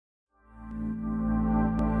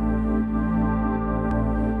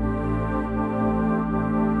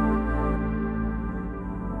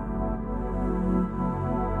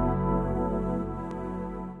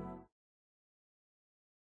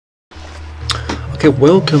Okay,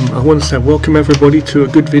 welcome. I want to say welcome everybody to a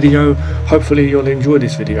good video. Hopefully you'll enjoy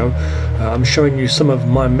this video. I'm showing you some of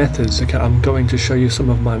my methods. Okay, I'm going to show you some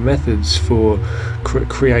of my methods for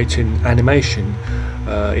creating animation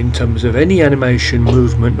in terms of any animation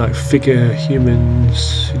movement, like figure,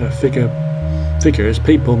 humans, figures,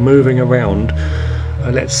 people moving around.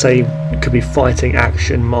 Let's say it could be fighting,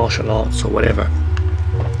 action, martial arts, or whatever.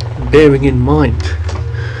 Bearing in mind,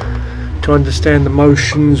 to understand the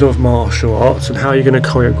motions of martial arts and how you're going to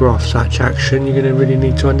choreograph such action, you're going to really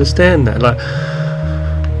need to understand that. Like,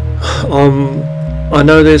 I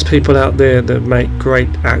know there's people out there that make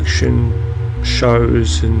great action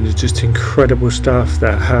shows and just incredible stuff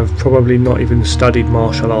that have probably not even studied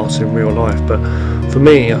martial arts in real life, but for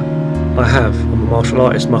me, I have. I'm a martial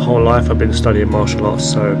artist my whole life. I've been studying martial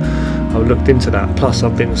arts, so I've looked into that. Plus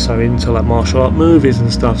I've been so into like martial art movies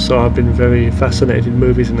and stuff, so I've been very fascinated in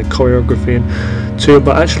movies and the choreography and too.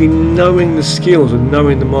 But actually knowing the skills and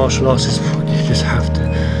knowing the martial arts is what you just have to,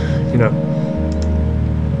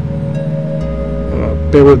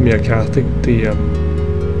 bear with me, okay? I think the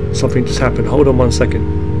something just happened. Hold on 1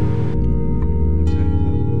 second.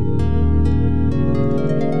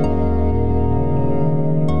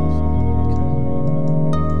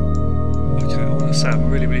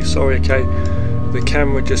 I'm really sorry, okay? The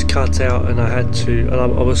camera just cut out and I had to, and I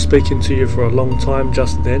was speaking to you for a long time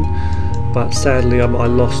just then, but sadly I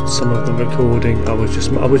lost some of the recording. I was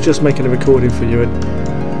just making a recording for you, and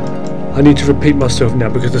I need to repeat myself now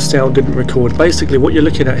because the sound didn't record. Basically what you're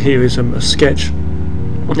looking at here is a sketch.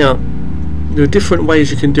 Now there are different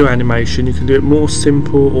ways you can do animation. You can do it more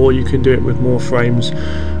simple, or you can do it with more frames.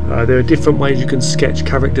 There are different ways you can sketch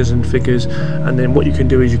characters and figures, and then what you can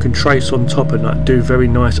do is you can trace on top and like do very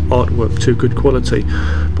nice artwork to good quality.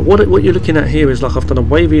 But what you're looking at here is, like, I've done a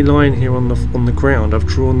wavy line here on the ground. I've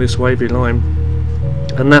drawn this wavy line,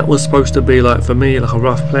 and that was supposed to be, like, for me, like a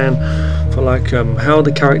rough plan for like how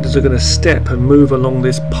the characters are going to step and move along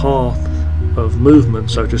this path of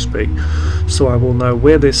movement, so to speak, so I will know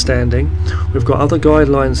where they're standing. We've got other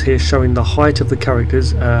guidelines here showing the height of the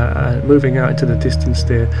characters, moving out into the distance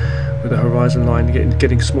there with the horizon line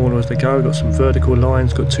getting smaller as they go. We've got some vertical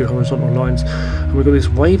lines, got two horizontal lines, and we've got this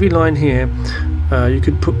wavy line here. You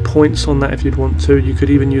could put points on that if you'd want to. You could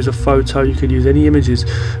even use a photo, you could use any images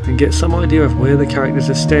and get some idea of where the characters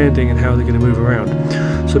are standing and how they're going to move around.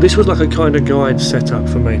 So this was like a kind of guide setup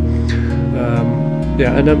for me.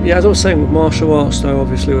 As I was saying, with martial arts though,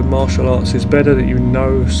 obviously with martial arts it's better that you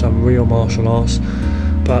know some real martial arts,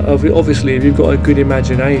 but obviously if you've got a good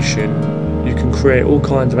imagination you can create all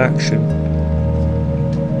kinds of action.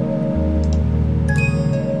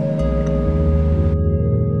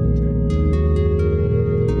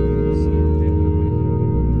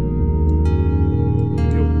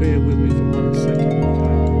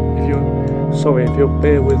 If you'll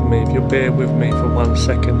bear with me for 1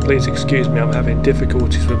 second, please excuse me, I'm having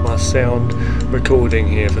difficulties with my sound recording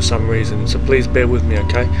here for some reason, so please bear with me,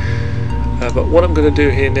 okay? But what I'm going to do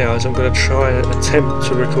here now is I'm going to try and attempt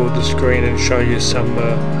to record the screen and show you some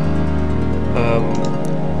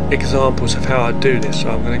examples of how I do this. So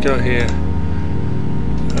I'm going to go here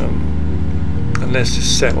and let's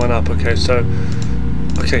just set one up, okay? So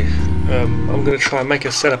I'm going to try and make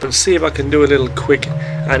a setup and see if I can do a little quick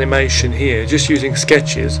animation here just using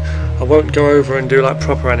sketches. I won't go over and do like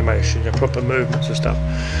proper animation, proper movements and stuff.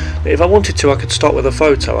 If I wanted to, I could start with a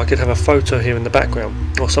photo. I could have a photo here in the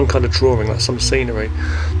background, or some kind of drawing, like some scenery.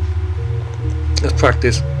 Let's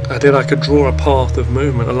practice. And then I could draw a path of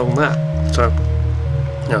movement along that. So,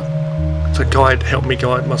 to help me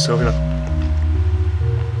guide myself, to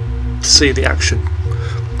see the action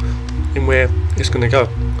in where it's going to go.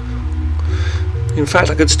 In fact,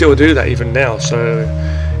 I could still do that even now. So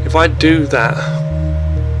if I do that,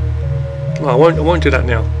 no, I won't do that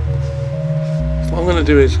now. What I'm going to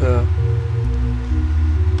do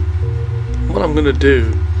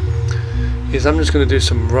is I'm just going to do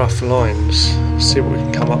some rough lines, see what we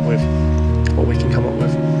can come up with.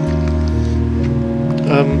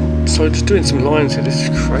 So just doing some lines here. This is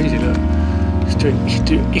crazy, look.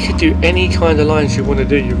 You could do any kind of lines you want to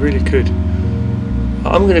do. You really could.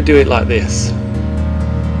 I'm going to do it like this.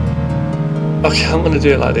 Okay, I'm going to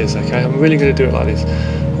do it like this, okay? I'm really going to do it like this.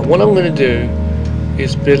 And what I'm going to do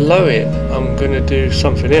is below it, I'm going to do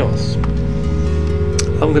something else.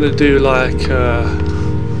 I'm going to do like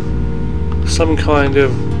some kind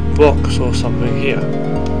of box or something here.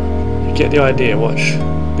 You get the idea, watch.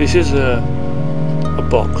 This is a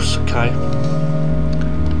box, okay?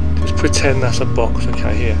 Just pretend that's a box,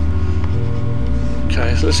 okay, here.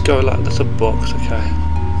 Okay, so let's go like that's a box, okay?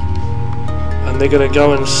 And they're going to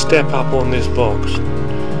go and step up on this box.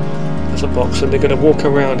 letterbox and they're going to walk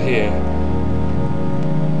around here.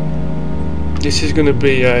 This is going to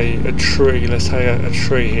be a tree, let's say a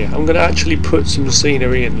tree here. I'm going to actually put some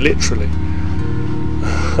scenery in, literally.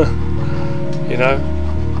 You know?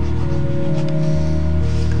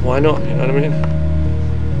 Why not, you know what I mean?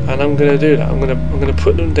 And I'm going to do that. I'm going to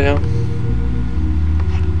put them down.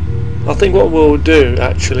 I think what we'll do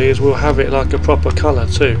actually is we'll have it like a proper colour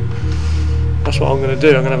too. That's what I'm going to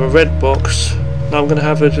do. I'm going to have a red box. No, I'm going to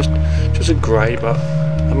have just a grey, but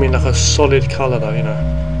I mean like a solid colour though, you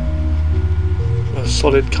know. A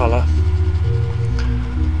solid colour,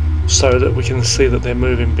 so that we can see that they're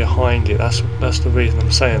moving behind it. That's the reason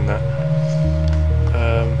I'm saying that.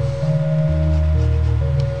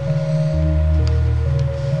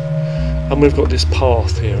 And we've got this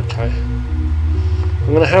path here, okay. I'm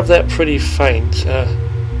going to have that pretty faint,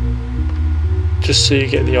 just so you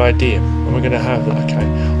get the idea. And we're going to have that, okay.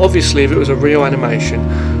 Obviously, if it was a real animation,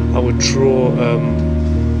 I would draw more.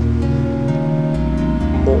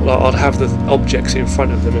 Like I'd have the objects in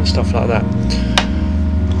front of them and stuff like that.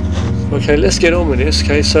 Okay, let's get on with this.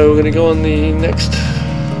 Okay, so we're going to go on the next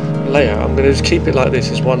layer. I'm going to just keep it like this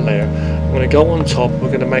as one layer. I'm going to go on top. We're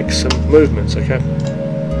going to make some movements. Okay.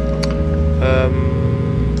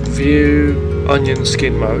 View onion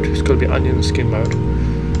skin mode. It's got to be onion skin mode.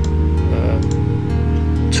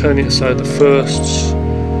 Turn it so the first,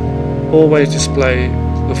 always display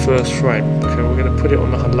the first frame. Okay, we're going to put it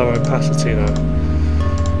on like a low opacity though,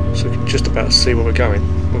 so we can just about see where we're going.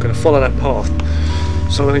 We're going to follow that path.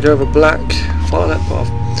 So I'm going to go over black, follow that path.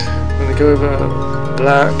 I'm going to go over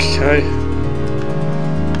black, okay,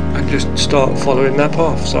 and just start following that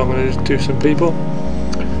path. So I'm going to just do some people.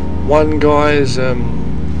 One guy's,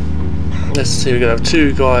 let's see, we're going to have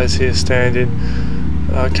two guys here standing.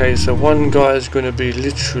 Okay, so one guy is going to be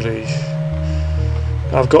literally,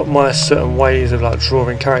 I've got my certain ways of like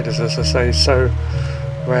drawing characters, as I say, so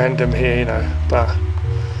random here, you know, but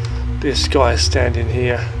this guy is standing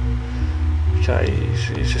here. Okay,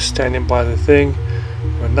 he's just standing by the thing.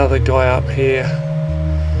 Another guy up here,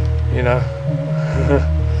 you know,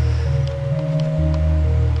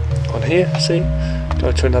 on here, see,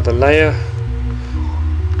 go to another layer.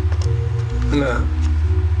 No.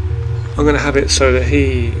 I'm going to have it so that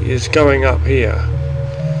he is going up here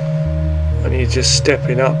and he's just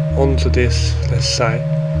stepping up onto this, let's say.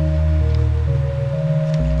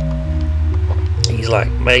 He's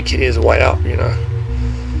like making his way up, you know.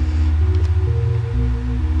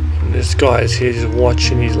 And this guy is here just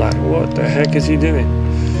watching, he's like, what the heck is he doing?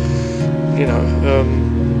 You know,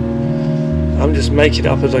 I'm just making it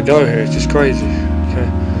up as I go here, it's just crazy. Okay,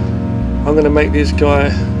 I'm going to make this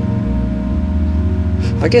guy,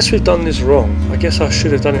 I guess we've done this wrong. I guess I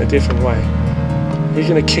should have done it a different way. He's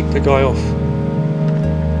going to kick the guy off.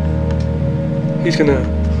 He's going to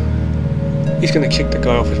kick the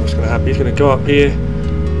guy off is what's going to happen. He's going to go up here.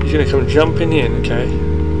 He's going to come jumping in, okay.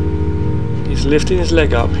 He's lifting his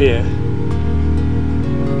leg up here.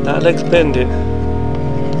 That leg's bending.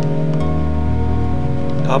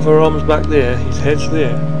 Other arm's back there. His head's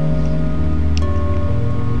there.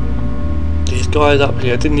 Guys up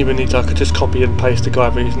here, didn't even need to, I could just copy and paste the guy,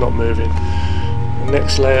 but he's not moving. The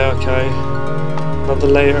next layer, okay, another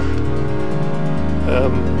layer.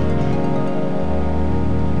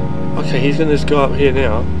 Okay, he's gonna just go up here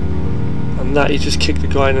now, and that he just kicked the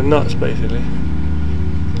guy in the nuts basically.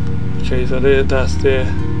 Okay, so there, that's there.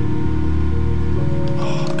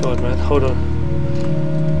 Oh god, man, hold on.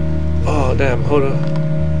 Oh damn, hold on.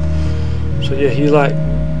 So yeah, he's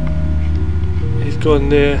gone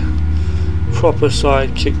there. Proper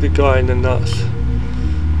side kick the guy in the nuts,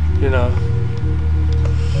 you know.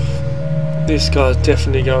 This guy's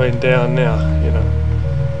definitely going down now, you know.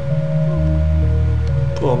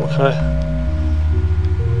 Boom, okay.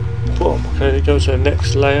 Boom, okay, it goes to the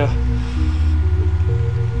next layer.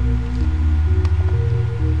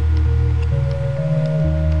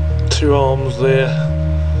 Two arms there.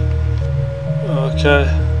 Okay.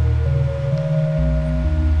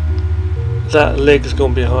 That leg's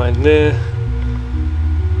gone behind there.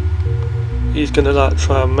 He's gonna like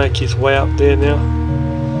try and make his way up there now.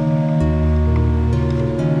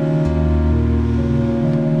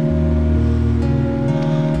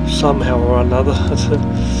 Somehow or another.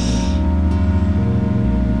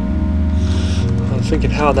 I'm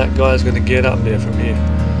thinking how that guy's gonna get up there from here.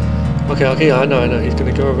 Okay, I know. He's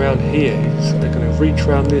gonna go around here. They're gonna reach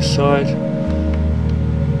around this side.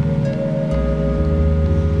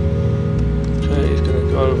 Okay, he's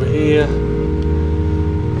gonna go over here.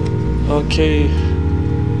 Okay,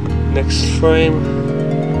 next frame.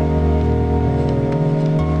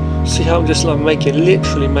 See how I'm just like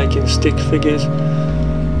literally making stick figures.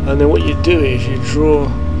 And then what you do is you draw,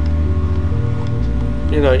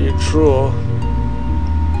 you draw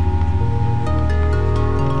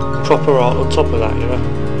proper art on top of that,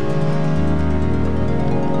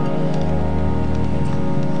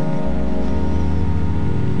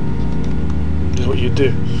 This is what you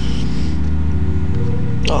do.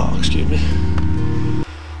 Oh, excuse me.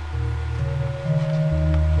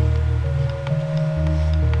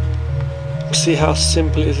 See how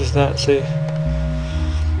simple it is as that, see?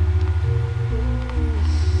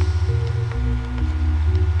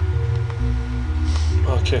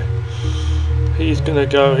 Okay. He's gonna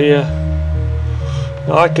go here.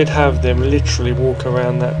 Now I could have them literally walk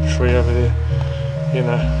around that tree over there,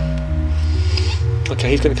 Okay,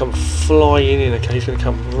 he's gonna come flying in, okay, he's gonna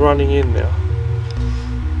come running in now.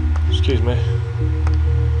 Excuse me.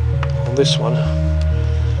 On this one.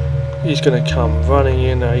 He's going to come running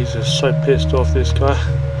in now. He's just so pissed off, this guy.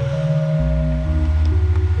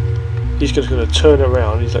 He's just going to turn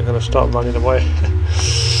around. He's like going to start running away.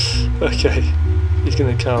 Okay. He's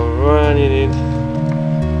going to come running in.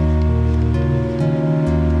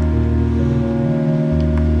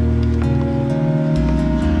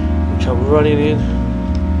 Come running in.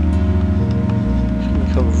 He's going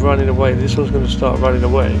to come running away. This one's going to start running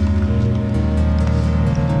away.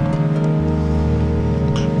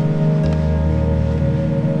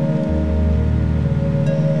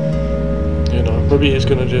 Maybe he's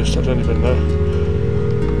gonna just, I don't even know.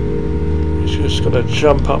 He's just gonna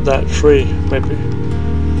jump up that tree, maybe.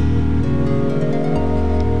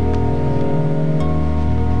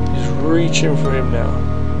 He's reaching for him now.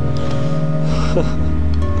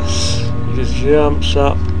 He just jumps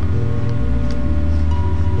up.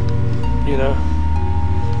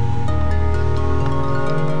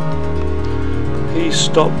 He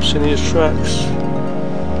stops in his tracks.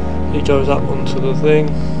 He goes up onto the thing.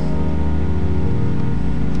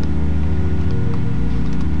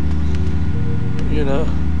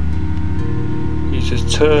 He's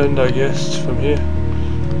just turned, I guess, from here,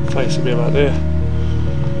 facing me about there.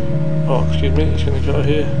 Oh, excuse me, he's going to go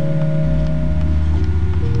here.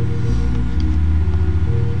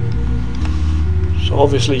 So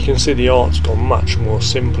obviously you can see the art's got much more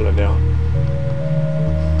simpler now.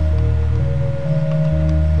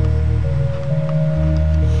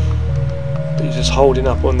 But he's just holding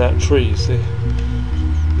up on that tree, you see,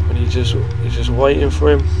 and he's just waiting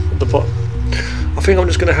for him at the bottom. I think I'm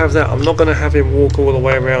just going to have that. I'm not going to have him walk all the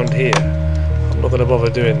way around here. I'm not going to bother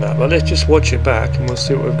doing that. But let's just watch it back and we'll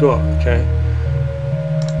see what we've got, okay?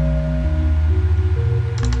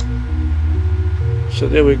 So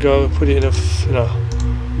there we go. Put it in a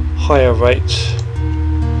higher rate.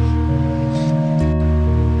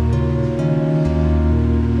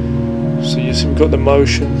 So you see we've got the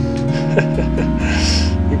motion.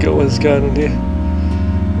 We've got what's going on here.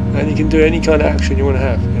 And you can do any kind of action you want to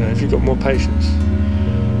have, if you've got more patience.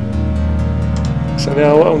 So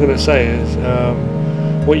now what I'm going to say is,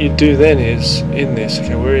 what you do then is, in this,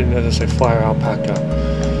 okay, we're in, as I say, Fire ALPACA.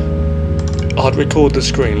 I'd record the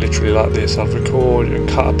screen literally like this. I'd record and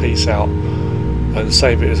cut a piece out and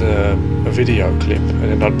save it as a video clip, and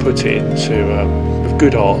then I'd put it into, with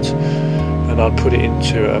good art, and I'd put it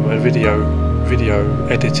into a video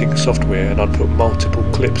editing software, and I'd put multiple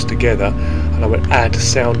clips together, and I would add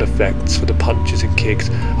sound effects for the punches and kicks.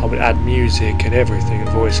 I would add music and everything and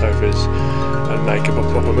voiceovers and make up a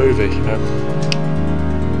proper movie,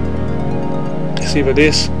 It's either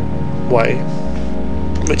this way,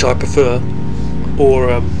 which I prefer,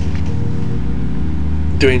 or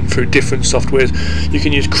doing through different softwares. You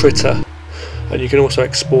can use Critter, and you can also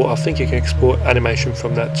export, I think you can export animation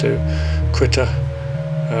from that too. Critter.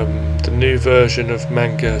 The new version of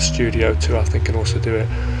Manga Studio 2 I think can also do it.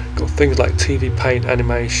 Got things like TV Paint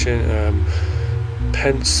animation,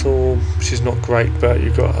 Pencil, which is not great, but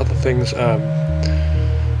you've got other things.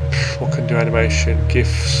 What can do animation?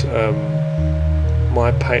 GIFs,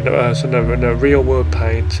 My Paint, no, Real World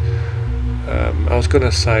Paint. I was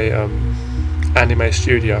gonna say Anime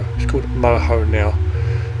Studio. It's called Moho now,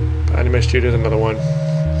 but Anime Studio is another one.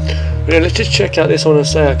 But yeah, let's just check out this one and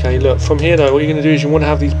say, okay, look, from here though, what you're going to do is you want to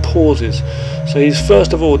have these pauses. So he's,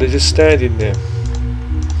 first of all, they're just standing there,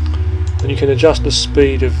 and you can adjust the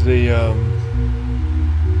speed of the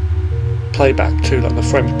playback to like the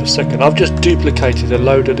frames per second. I've just duplicated a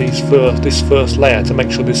load of this first layer to make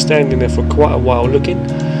sure they're standing there for quite a while looking,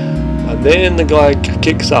 and then the guy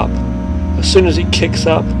kicks up. As soon as he kicks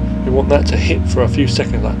up, we want that to hit for a few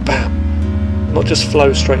seconds, like bam, not just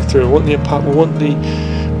flow straight through. We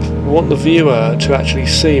want the viewer to actually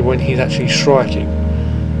see when he's actually striking.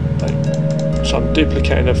 So I'm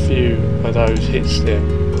duplicating a few of those hits there,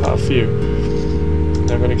 a few.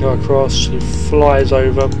 Now I'm going to go across, he flies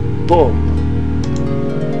over, boom,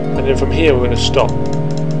 and then from here we're going to stop.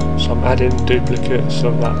 So I'm adding duplicates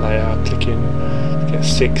of that layer, clicking, get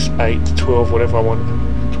 6, 8, 12, whatever I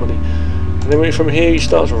want, 20, and then from here he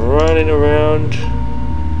starts running around.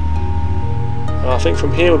 I think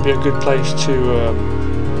from here would be a good place to,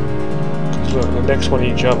 because look, the next one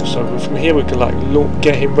he jumps, so from here we can like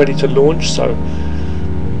get him ready to launch. So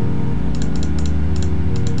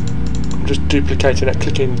I'm just duplicating that,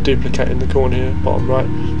 clicking duplicate in the corner here, bottom right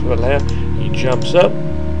for the layer, he jumps up,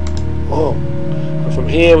 oh, and from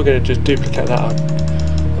here we're going to just duplicate that up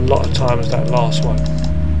a lot of times, that last one.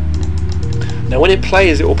 Now when it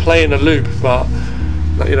plays, it will play in a loop, but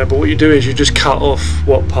you know, but what you do is you just cut off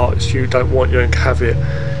what parts you don't want, you don't have it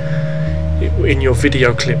in your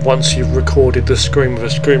video clip once you've recorded the screen with a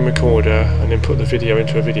screen recorder, and then put the video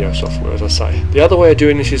into a video software, as I say. The other way of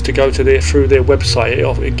doing this is to go to through their website.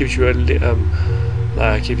 It gives you a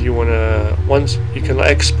like if you want to, once you can like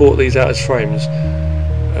export these out as frames,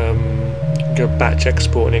 you can go batch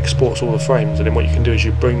export, and it exports all the frames, and then what you can do is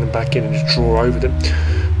you bring them back in and just draw over them.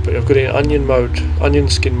 But I've got it in onion mode, onion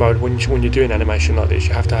skin mode. When you're doing animation like this,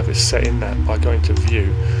 you have to have it set in that by going to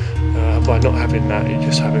view. By not having that, you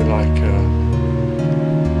just have it like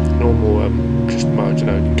normal just mode. You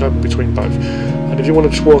know, you can go between both. And if you want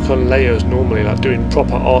to just work on layers normally, like doing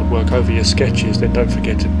proper artwork over your sketches, then don't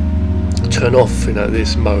forget to turn off, you know,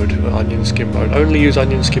 this mode, onion skin mode. Only use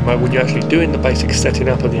onion skin mode when you're actually doing the basic setting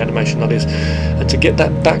up of the animation like this. And to get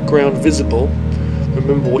that background visible,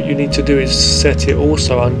 remember what you need to do is set it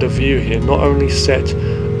also under view here. Not only set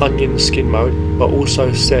onion skin mode, but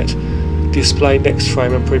also set display next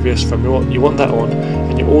frame and previous frame. You want that on,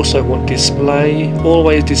 and you also want display,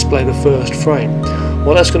 always display the first frame.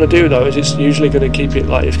 What that's going to do though is it's usually going to keep it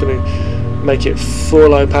like, it's going to make it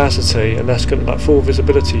full opacity, and that's going to like full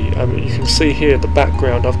visibility. You can see here the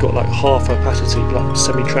background, I've got like half opacity, like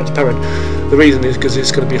semi-transparent. The reason is because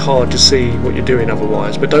it's going to be hard to see what you're doing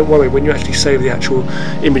otherwise. But don't worry, when you actually save the actual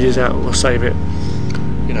images out, or save it,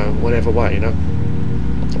 you know, whatever way, you know.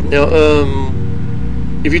 Now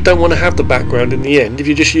if you don't want to have the background in the end, if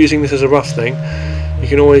you're just using this as a rough thing, you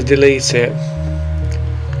can always delete it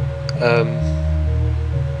and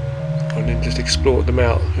then just export them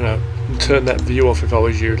out, you know, and turn that view off. If I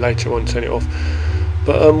was you, later on turn it off.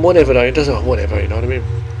 But whatever though, it doesn't, whatever, you know what I mean.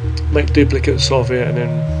 Make duplicates of it and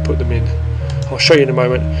then put them in. I'll show you in a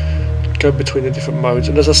moment. Go between the different modes,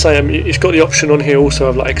 and as I say, it's got the option on here also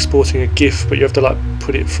of like exporting a GIF, but you have to like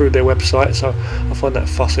put it through their website. So I find that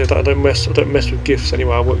fussy. I don't mess with GIFs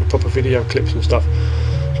anyway. I work with proper video clips and stuff.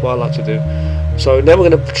 That's what I like to do. So now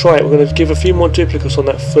we're going to try it. We're going to give a few more duplicates on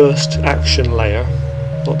that first action layer,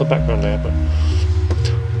 not the background layer, but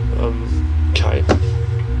okay.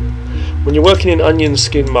 When you're working in onion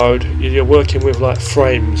skin mode, you're working with like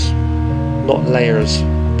frames, not layers.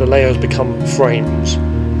 The layers become frames,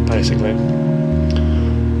 basically.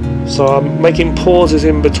 So I'm making pauses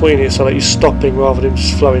in between here so that you're stopping rather than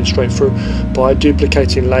just flowing straight through, by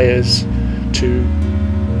duplicating layers to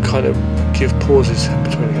kind of give pauses in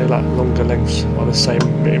between here, like longer lengths on the same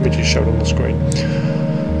images shown on the screen.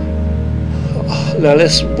 Now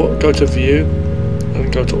let's go to view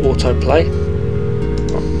and go to autoplay,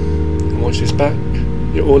 and watch this back.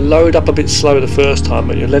 It will load up a bit slow the first time,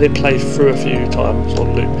 but you let it play through a few times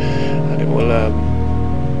on loop, and it will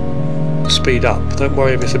speed up. Don't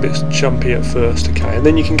worry if it's a bit jumpy at first, okay? And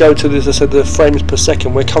then you can go to, as I said, the frames per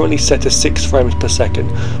second. We're currently set to 6 frames per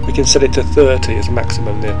second. We can set it to 30 as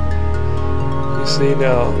maximum there. You see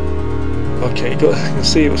now, okay, you can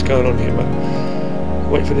see what's going on here, but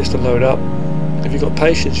wait for this to load up. If you've got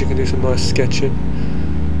patience, you can do some nice sketching.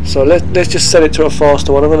 So let's just set it to a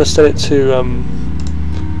faster one. I'm going to set it to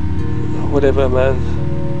whatever, man,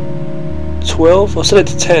 12. I'll set it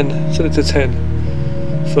to 10. Set it to 10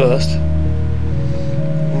 first.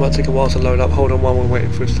 It might take a while to load up. Hold on while we're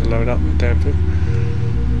waiting for it to load up. Damn thing.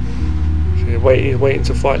 So he's waiting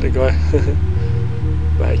to fight the guy.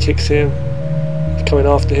 Right, he kicks him. He's coming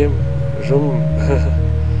after him.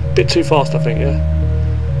 Bit too fast, I think. Yeah.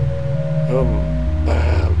 Bam.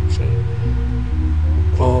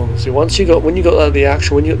 See, once you got, when you got the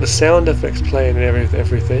action, when you got the sound effects playing and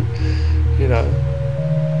everything, you know,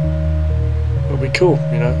 it'll be cool,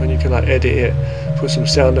 you know, and you can like edit it, put some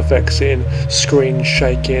sound effects in, screen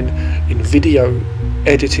shaking, in video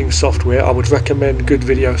editing software. I would recommend good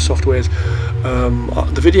video softwares.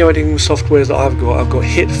 The video editing softwares that I've got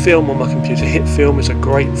HitFilm on my computer. HitFilm is a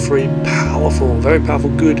great, free, powerful, very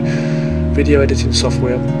powerful, good video editing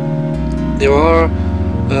software. There are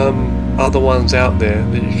other ones out there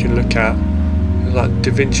that you can look at. like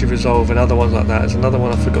Da Vinci Resolve and other ones like that. There's another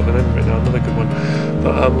one I forgot the name of it now, another good one.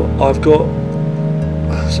 But I've got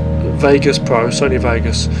Vegas Pro, Sony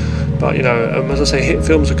Vegas. But you know, as I say, Hit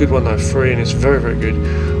Film's a good one though, free, and it's very, very good.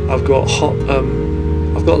 I've got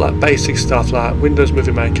I've got like basic stuff like Windows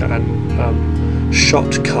Movie Maker and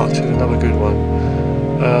Shotcut is another good one.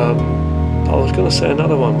 I was gonna say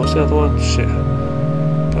another one. What's the other one? Shit.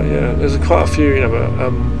 But yeah, there's quite a few, you know.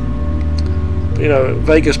 But you know,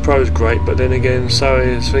 Vegas Pro is great, but then again, so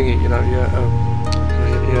is thingy. You know,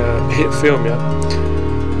 Hit Film, you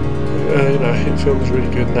know, Hit Film is really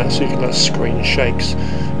good, and that, so you can like screen shakes,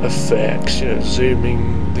 effects, you know,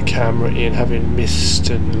 zooming the camera in, having mist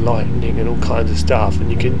and lightning and all kinds of stuff, and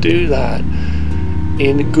you can do that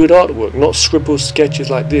in good artwork, not scribbled sketches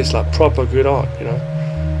like this, like proper good art, you know.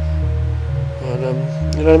 And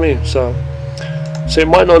you know what I mean. So it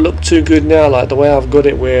might not look too good now, like the way I've got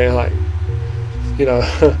it, where like, you know,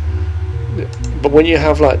 but when you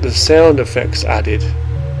have like the sound effects added,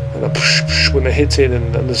 and when they're hitting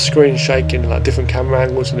and the screen shaking, like different camera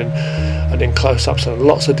angles, and then close-ups and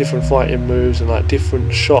lots of different fighting moves and like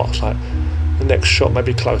different shots, like the next shot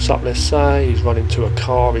maybe close up, let's say he's running to a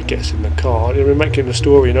car, he gets in the car, you're making the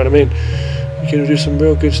story, you know what I mean. You can do some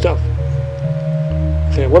real good stuff.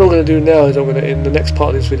 Okay, what I'm going to do now is in the next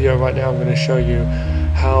part of this video right now, I'm going to show you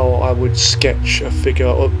how I would sketch a figure,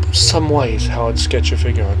 or some ways how I'd sketch a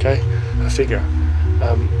figure, okay? A figure.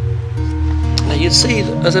 Now you'd see,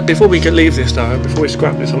 as I said, before we can leave this though, before we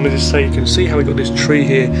scrap this, I'm going to just say you can see how we got this tree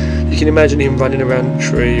here. You can imagine him running around the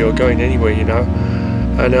tree or going anywhere, you know.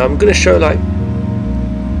 And I'm going to show, like,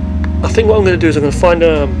 I think what I'm going to do is I'm going to find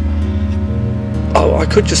oh, I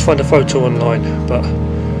could just find a photo online, but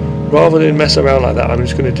rather than mess around like that, I'm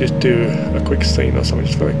just going to just do a quick scene or something,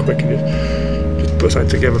 just very quick, and just put something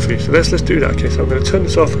together for you. So let's do that. Okay, so I'm going to turn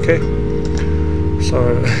this off. Okay,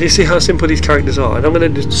 so you see how simple these characters are, and I'm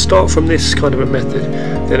going to just start from this kind of a method,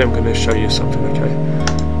 then I'm going to show you something. Okay,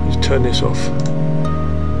 just turn this off.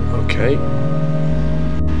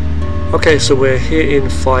 Okay, so we're here in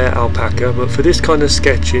Fire ALPACA, but for this kind of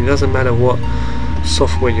sketching, it doesn't matter what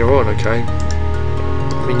software you're on. Okay,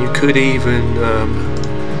 I mean, you could even,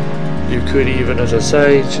 as I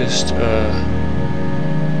say, just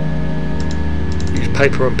use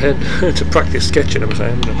paper and pen to practice sketching. I'm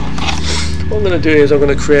saying. What I'm going to do is I'm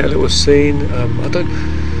going to create a little scene. I don't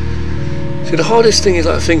see, the hardest thing is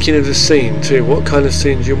like thinking of the scene too. What kind of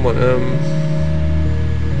scenes you want?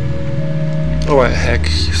 Alright, heck,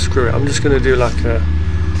 screw it. I'm just going to do like a...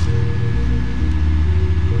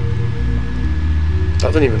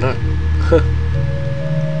 I don't even know.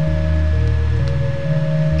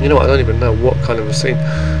 You know what, I don't even know what kind of a scene.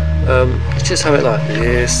 Let's just have it like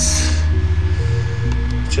this.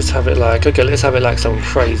 Just have it like... Okay, let's have it like some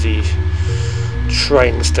crazy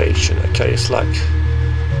train station. Okay, it's like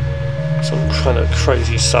some kind of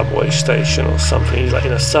crazy subway station or something. He's like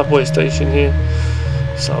in a subway station here.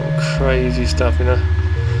 Some crazy stuff, you know.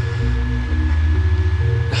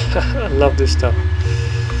 I love this stuff.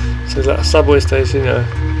 So it's like a subway station, you know.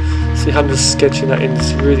 See how I'm just sketching that in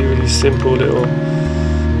this really, really simple little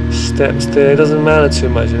steps there. It doesn't matter too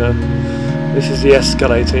much, you know. This is the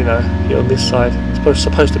escalator, you know, here on this side. It's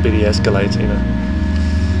supposed to be the escalator, you know.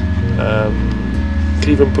 Could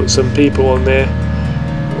even put some people on there.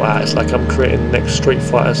 Wow, it's like I'm creating the next Street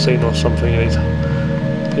Fighter scene or something. You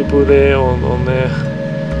know, people there on there.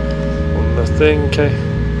 The thing, okay,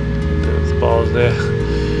 the bars there.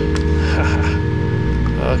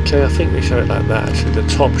 Okay, I think we show it like that. Actually, the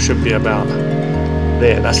top should be about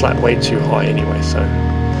there. That's like way too high anyway. So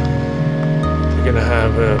we're gonna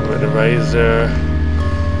have an eraser,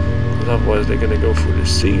 because otherwise they're gonna go through the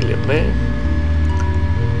ceiling, man.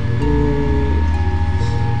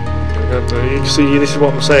 You see, this is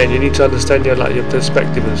what I'm saying. You need to understand your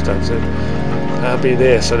perspective and stuff. So that'll be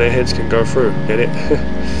there, so their heads can go through. Get it?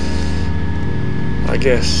 I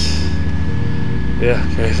guess, yeah.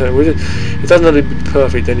 Okay, so it doesn't have to be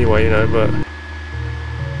perfect anyway, you know. But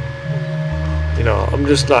you know, I'm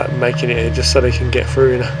just like making it just so they can get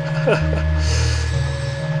through, you know.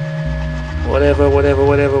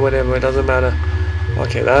 whatever. It doesn't matter.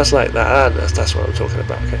 Okay, that's like that. That's what I'm talking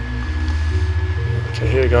about. Okay. Okay,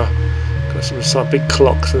 here we go. Got some big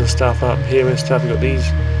clocks and stuff up here and stuff. We've got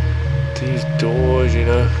these doors, you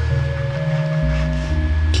know.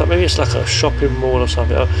 Like maybe it's like a shopping mall or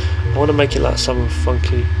something. I want to make it like some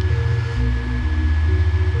funky,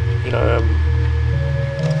 you know,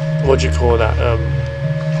 what do you call that,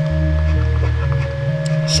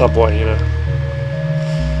 subway, you know.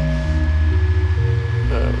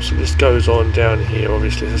 So this goes on down here.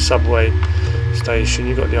 Obviously it's a subway station,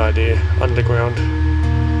 you got the idea. Underground.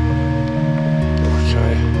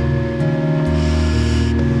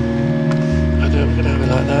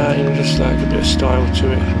 You just like a bit of style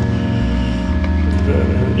to it.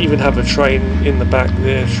 Even have a train in the back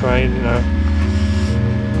there, train, you know,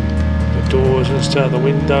 the doors and stuff, the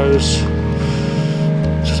windows.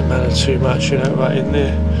 Doesn't matter too much, you know, right in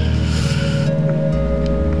there.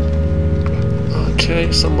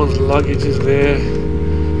 Okay, someone's luggage is there.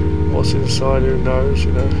 What's inside, who knows,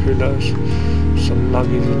 you know, who knows. Some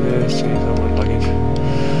luggage in there, see, someone's luggage.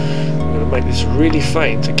 I'm going to make this really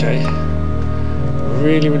faint, okay?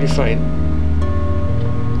 Really, really faint.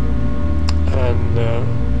 And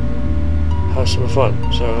have some fun.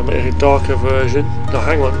 So I'll make a darker version. No,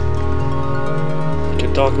 hang on. Make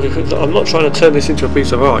it darker. I'm not trying to turn this into a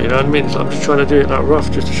piece of art, you know what I mean? I'm just trying to do it like rough,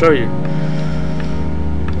 just to show you.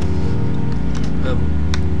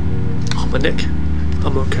 My neck,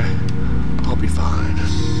 I'm okay. I'll be fine.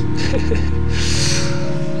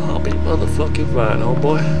 I'll be motherfucking fine, old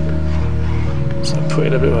boy. So I'm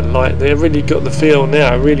putting a bit of a light there. Really got the feel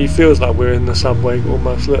now. It really feels like we're in the subway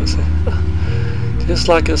almost. Look, just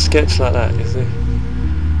like a sketch like that, you see?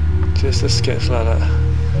 Just a sketch like that.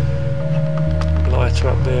 Lighter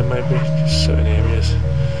up there, maybe. Just certain areas.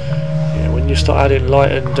 Yeah, when you start adding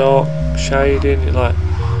light and dark shading, you're like,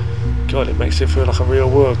 God, it makes it feel like a real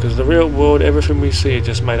world, because the real world, everything we see is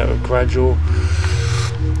just made out of gradual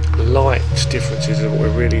light differences is what we're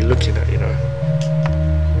really looking at, you know.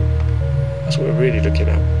 That's what we're really looking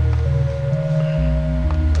at.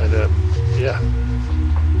 And yeah,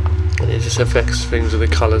 and it just affects things with the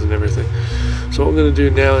colours and everything. So what I'm going to do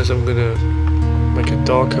now is I'm going to make a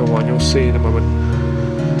darker one, you'll see in a moment.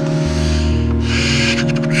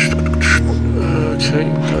 Okay,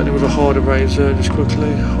 going in with a hard eraser, just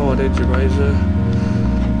quickly, hard edge eraser.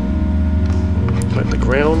 Make the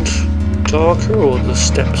ground darker, or the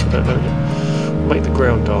steps, I don't know yet. Make the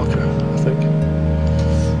ground darker, I think.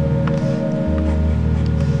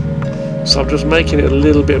 So I'm just making it a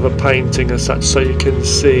little bit of a painting as such, so you can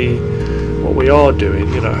see what we are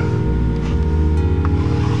doing, you know.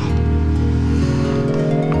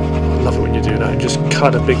 I love it when you do that, just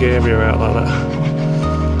cut a big area out like that.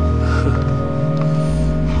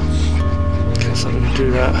 Do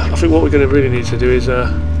that. I think what we're going to really need to do is do you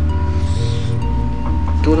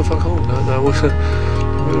want to fuck home? No, what we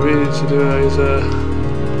really need to do is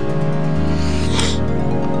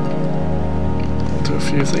do a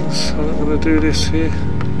few things. I'm going to do this here.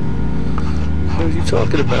 What are you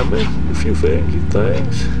talking about, man? A few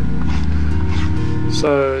things.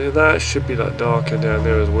 So that should be like darker down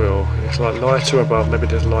there as well. It's like lighter above, maybe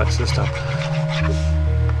there's lights and stuff.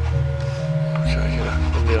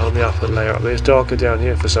 On the upper layer up there, it's darker down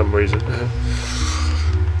here for some reason.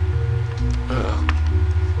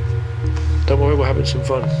 Don't worry, we're having some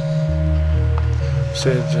fun.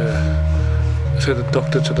 Said the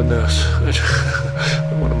doctor to the nurse.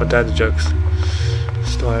 One of my dad's jokes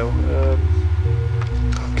style.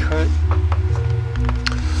 Okay,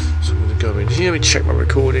 so I'm going to go in here. Let me check my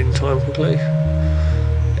recording time quickly.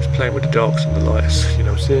 Just playing with the darks and the lights, you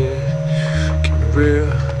know what I'm saying? Keep it real.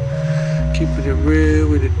 Keeping it real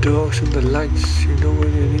with the darks and the lights, you know what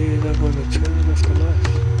it is. I'm gonna turn off the lights.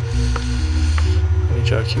 I'm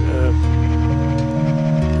joking.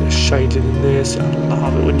 There's shading in there, so I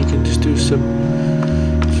love it when you can just do some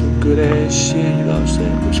good ass shit, you know what I'm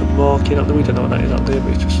saying? Put some marking up there, we don't know what that is up there,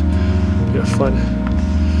 but it's just a bit of fun.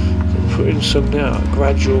 So I'm putting some now,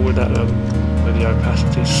 gradual with that with the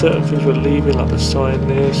opacity. Certain things we're leaving, like the sign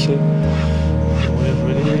there, see? Whatever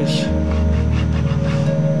it is.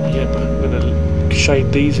 Yeah, but I'm going to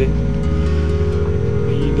shade these in.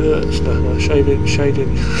 No, shading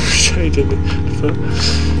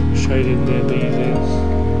there, these in.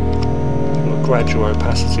 Got a gradual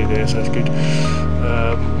opacity there, so it's good.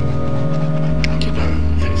 You know,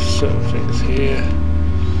 okay, certain things here.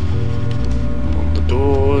 On the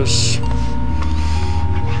doors.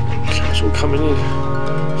 Okay, it's all coming in.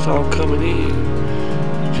 It's all coming in.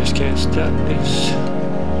 You just can't stop this.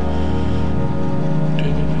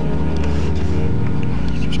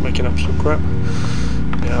 Making up some crap.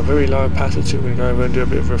 Now very low opacity, we're going to go over and do a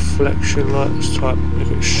bit of reflection like this type, make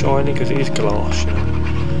it shiny because it is glass, you know.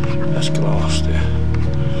 That's glass there.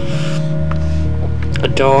 A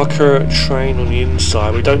darker train on the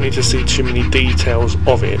inside, we don't need to see too many details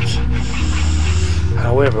of it.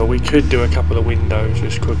 However, we could do a couple of windows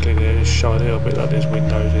just quickly there, just show a little bit like there's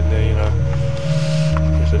windows in there, you know.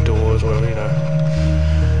 There's the doors, whatever, you know.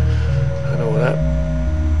 And all that.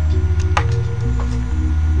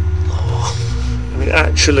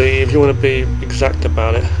 Actually, if you want to be exact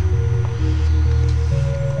about it,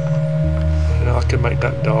 you know, I can make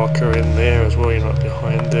that darker in there as well, you know,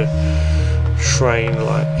 behind the train,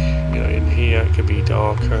 like, you know, in here it could be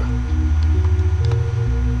darker.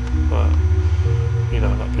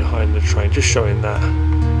 train, just showing that.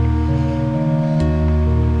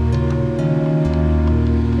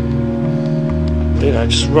 You know,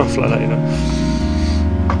 just rough like that, you know.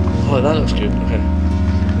 Oh, that looks good, okay.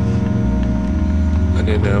 And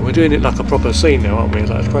then we're doing it like a proper scene now, aren't we?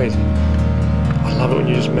 That's crazy. I love it when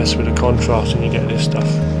you just mess with the contrast and you get this stuff.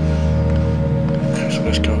 Okay, so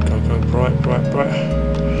let's go bright.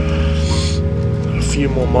 A few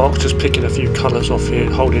more marks, just picking a few colours off here,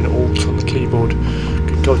 holding Alt on the keyboard.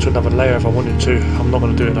 Could go to another layer if I wanted to. I'm not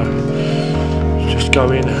going to do it though. Just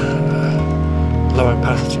go in, low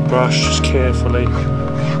opacity brush, just carefully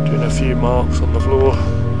doing a few marks on the floor.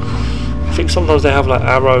 I think sometimes they have like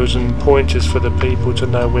arrows and pointers for the people to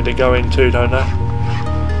know where they're going to, don't they?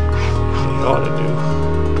 Yeah, they do.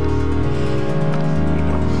 You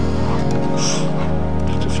know,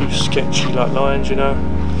 just a few sketchy like lines, you know.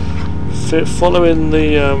 Following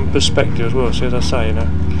the perspective as well. So as I say, you know,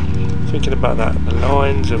 thinking about that, the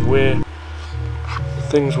lines of where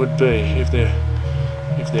things would be if there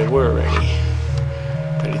were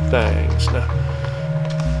any things. Now,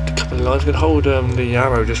 a couple of lines. Could hold the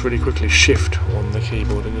arrow just really quickly, shift on the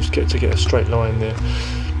keyboard, and just get a straight line there.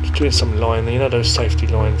 Just doing some line there. You know those safety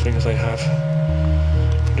line things they have.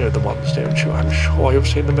 You know the ones there. I'm sure you've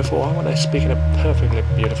seen them before when they're speaking a perfectly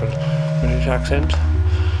beautiful British accent.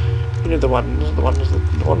 You know the ones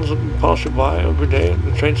that pass you by every day at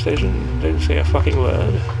the train station and don't say a fucking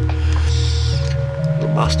word.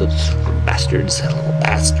 Little bastards. Little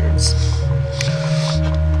bastards.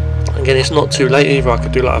 Again, it's not too late either. I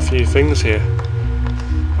could do like a few things here.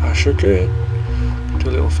 I sure could. Do a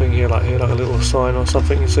little thing here, like a little sign or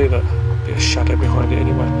something. You see that? Be a shadow behind it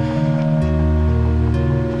anyway.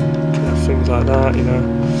 Could have things like that, you know.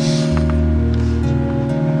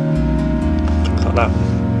 Things like that.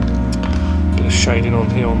 Bit of shading on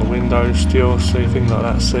here on the windows still. See things like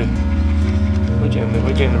that. See, we're getting the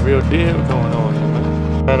real deal going on here, man.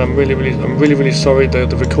 And I'm really sorry. The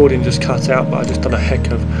recording just cut out, but I just done a heck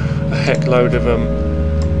load of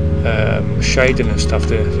shading and stuff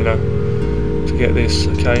there, you know, to get this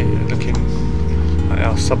okay looking like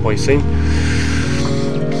our subway scene.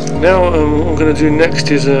 Now what I'm going to do next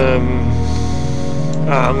is I'm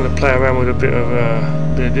going to play around with a bit of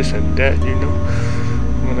this and that, you know.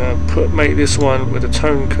 I'm going to make this one with a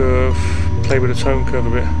tone curve, play with the tone curve a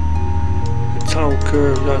bit. The tone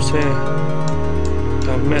curve, you know what I'm saying?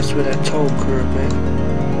 Don't mess with that tone curve, man.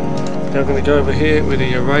 Now I'm going to go over here with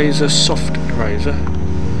the eraser, soft eraser,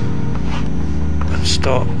 and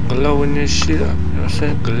start glowing this shit up. You know what I'm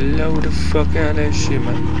saying? Glow the fuck out of that shit,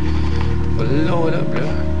 man. Blow it up, bro.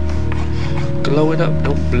 Glow it up,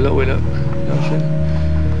 don't blow it up. You know what I'm saying?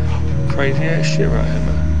 Crazy ass shit right here,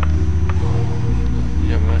 man.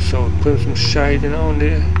 Yeah, man. So put some shading on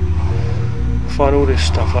there. Find all this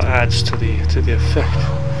stuff that adds to the effect.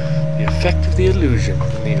 The effect of the illusion,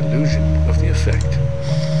 and the illusion of the effect.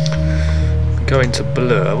 Go into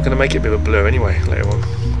blur. We're going to make it a bit of a blur anyway later on.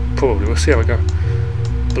 Probably. We'll see how we go.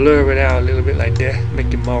 Blur it out a little bit like that.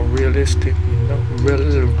 Make it more realistic. You know, real. Are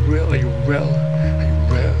you real? Are you real? Are you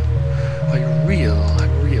real? Are you real?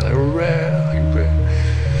 I'm real. Are you real? Are you real?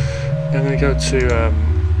 Now I'm going to go to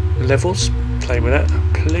levels. Play with that.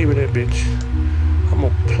 Play with that bitch. I'm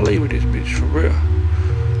going to play with this bitch for real.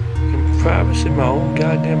 In privacy, my own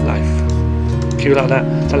goddamn life. Keep it like that.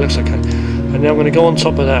 That looks okay. And now I'm going to go on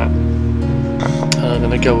top of that. I'm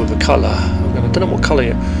going to go with a colour. I don't know what colour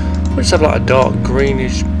yet. We'll just have like a dark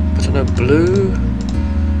greenish, I don't know,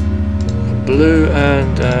 blue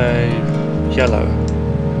and a yellow.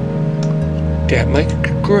 Yeah, make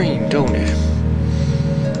it green, don't it?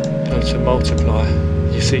 Go to multiply.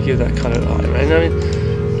 You see, give that kind of light. I mean,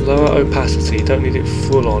 lower opacity. You don't need it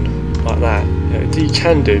full on like that. You know, you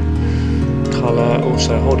can do colour.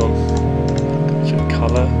 Also, hold on. So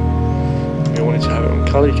colour. If you wanted to have it on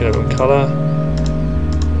colour, you can have it on colour.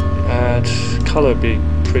 Add colour would be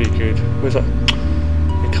pretty good. Where's that?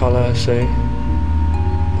 The colour, see?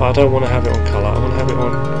 But I don't want to have it on colour. I want to have it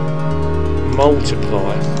on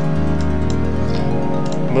multiply.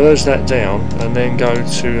 Merge that down and then go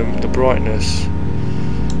to the brightness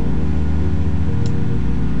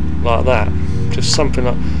like that. Just something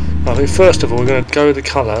like. I think first of all we're going to go with the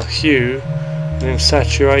colour, hue, and then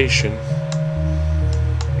saturation.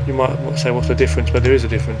 You might say what's the difference, but there is a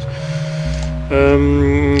difference.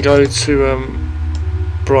 Go to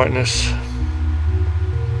brightness.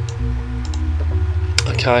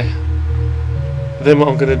 Okay. Then what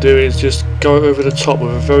I'm going to do is just go over the top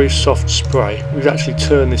with a very soft spray. We've actually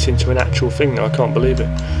turned this into an actual thing now. I can't believe it.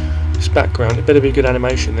 This background. It better be good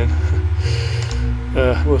animation then.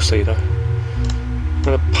 We'll see though. I'm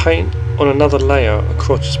going to paint on another layer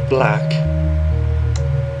across black.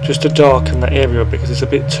 just to darken that area a bit, because it's a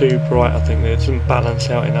bit too bright. I think it doesn't balance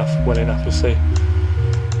out well enough to see.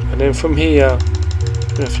 And then from here,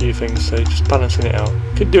 a few things, so just balancing it out.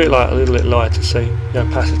 Could do it like a little bit lighter to see. The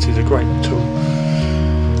opacity is a great tool.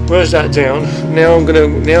 Where's that down? Now I'm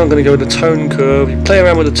gonna go with the tone curve. You play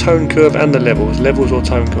around with the tone curve and the levels or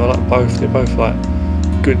tone curve. I like both. They're both like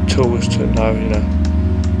good tools to know, you know,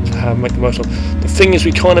 to have make the most of. The thing is,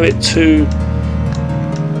 we kind of bit too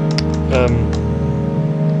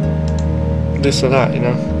this or that, you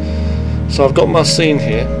know. So I've got my scene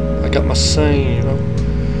here. I got my scene, you know.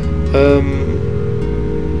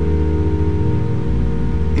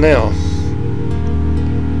 Now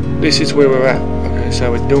this is where we're at. Okay,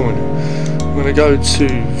 so we're doing it. I'm going to go to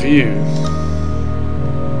view.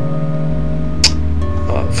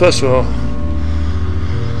 Right, first of all,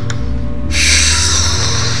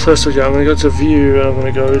 I'm going to go to view, and I'm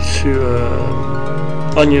going to go to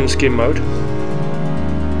onion skin mode.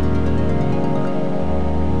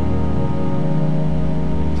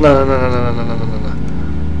 No.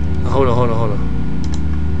 Hold on.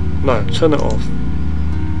 No, turn it off.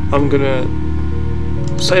 I'm gonna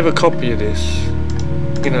save a copy of this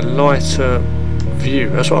in a lighter view.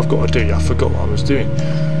 That's what I've got to do. I forgot what I was doing.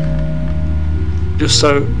 Just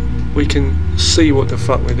so we can see what the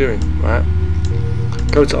fuck we're doing, right?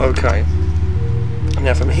 Go to OK.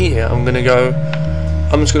 Now from here, I'm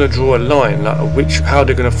just gonna draw a line, like how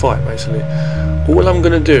they're gonna fight, basically. All I'm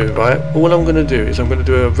gonna do, right? All I'm gonna do is I'm gonna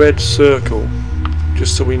do a red circle,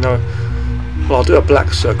 just so we know. Well, I'll do a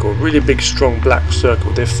black circle, a really big, strong black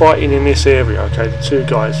circle. They're fighting in this area, okay? The two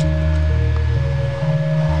guys,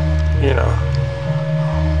 you know,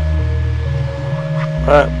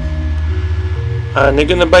 right? And they're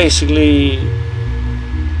gonna basically,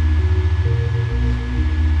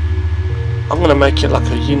 I'm gonna make it like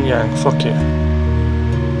a yin yang. Fuck it.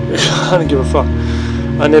 I don't give a fuck.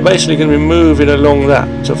 And they're basically going to be moving along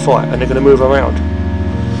that to fight, and they're going to move around.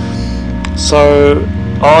 So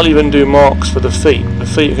I'll even do marks for the feet. The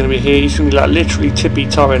feet are going to be here. He's going to be like literally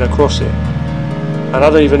tippy-toeing across it, and I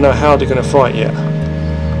don't even know how they're going to fight yet.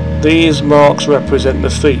 These marks represent the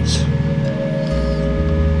feet.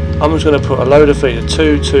 I'm just going to put a load of feet.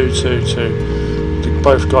 2, 2, 2, 2.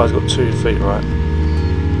 Both guys got 2 feet, right?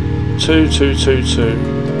 2, 2, 2, 2, 2,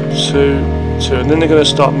 2, and then they're going to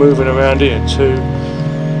start moving around here. 2,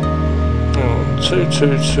 2, 2, 2,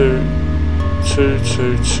 2,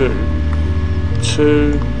 2, 2, 2,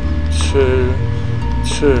 2, 2.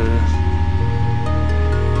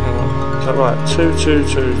 Is that right? 2, 2, 2,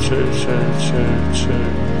 2, 2, 2,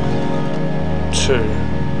 2,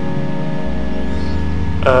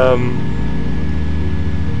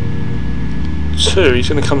 2. He's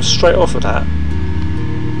going to come straight off of that.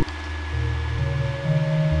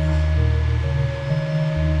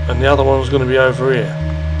 And the other one's going to be over here.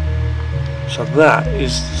 So that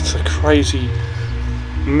is the crazy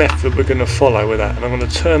method we're going to follow with that. And I'm going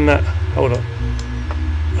to turn that. Hold on.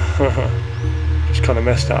 Just kind of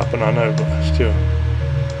messed that up, and I know, but still.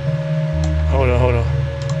 Hold on.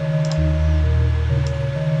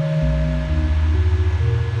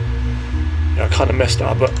 Yeah, I kind of messed that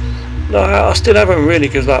up, but no, I still haven't really,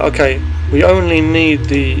 because like, okay, we only need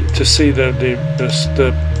to see the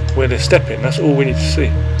where they're stepping. That's all we need to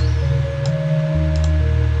see.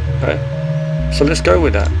 Okay. So let's go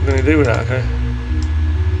with that. We're going to do with that, okay?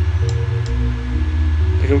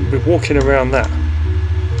 They're going to be walking around that.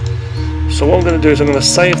 So what I'm going to do is I'm going to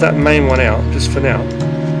save that main one out, just for now.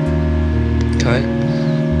 Okay?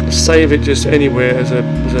 Save it just anywhere as an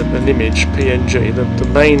image, PNG, the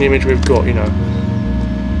main image we've got, you know.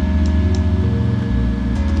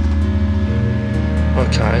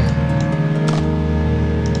 Okay.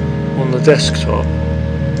 On the desktop.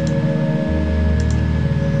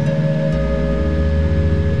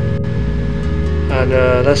 And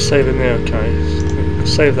let's save it now, okay.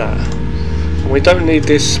 Let's save that. And we don't need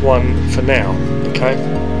this one for now, okay.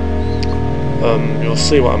 You'll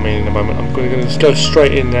see what I mean in a moment. I'm going to just go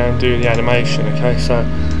straight in there and do the animation, okay. So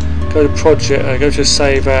go to project, go to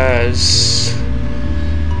save as.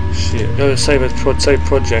 Shit. Go to save as save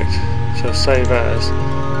project. So save as.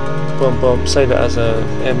 Boom. Save it as a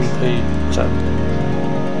MP. So,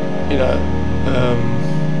 you know,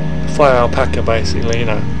 file ALPACA basically, you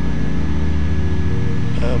know.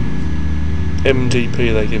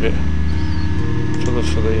 MDP they give it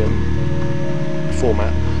for the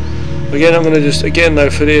format. Again, I'm going to just though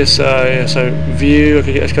for this yeah, so view.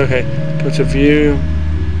 Okay, let's go. Okay, go to view,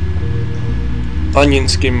 onion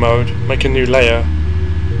skin mode, make a new layer.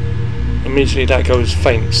 Immediately that goes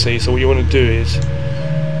faint. See, so what you want to do is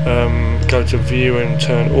go to view and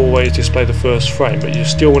turn always display the first frame, but you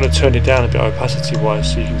still want to turn it down a bit opacity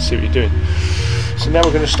wise so you can see what you're doing. So now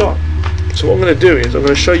we're going to start. So what I'm going to do is I'm going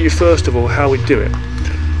to show you first of all how we do it.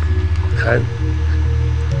 Okay.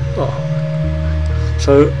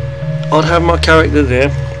 So I'd have my character there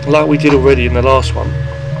like we did already in the last one,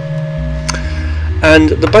 and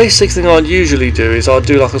the basic thing I'd usually do is I'd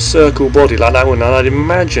do like a circle body like that one, and I'd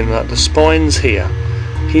imagine that the spine's here,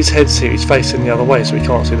 his head's here, he's facing the other way so he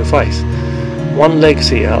can't see the face, one leg's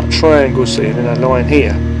here, like triangle's here, and then a line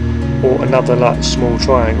here, or another like small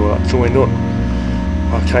triangle like joined on.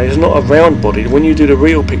 Okay, it's not a round body. When you do the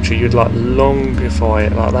real picture you'd like longify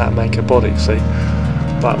it like that, make a body, see?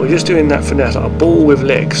 But we're just doing that for now. It's like a ball with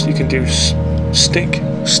legs. You can do stick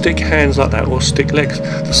hands like that, or stick legs,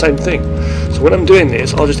 the same thing. So when I'm doing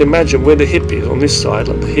this, I'll just imagine where the hip is on this side,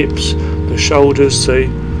 like the hips, the shoulders, see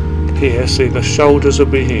here, see the shoulders will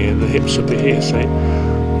be here, the hips will be here, see?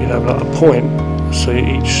 You have like a point, see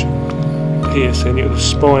each here, see, and you've got the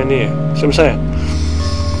spine here. See what I'm saying?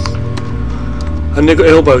 And they've got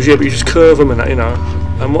elbows, yeah, but you just curve them and that, you know.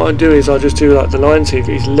 And what I do is I just do like the lines here,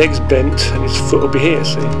 his legs bent and his foot will be here,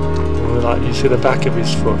 see? Or like you see the back of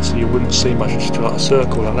his foot, so you wouldn't see much, just do like a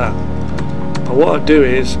circle like that. But what I do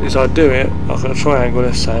is I do it like a triangle,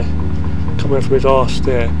 let's say, coming from his arse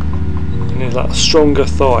there, and there's like stronger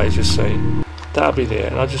thighs, you see. That'll be there,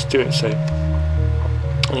 and I just do it, see?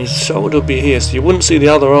 And his shoulder will be here, so you wouldn't see the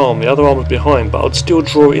other arm is behind, but I'd still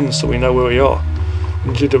draw it in so we know where we are.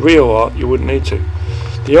 When you do the real art, you wouldn't need to.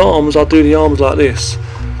 The arms, I'll do the arms like this.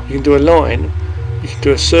 You can do a line, you can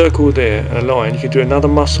do a circle there and a line, you can do another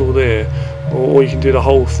muscle there, or you can do the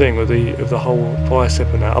whole thing with the whole bicep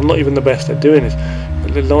and that. I'm not even the best at doing this.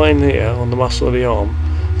 But the line here on the muscle of the arm,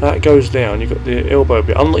 that goes down, you've got the elbow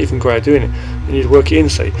bit. I'm not even great at doing it. You need to work it in,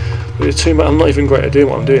 see. But it's too much, I'm not even great at doing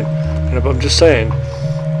what I'm doing. But I'm just saying,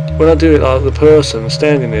 when I do it like the person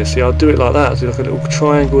standing there, see, I'll do it like that, so like a little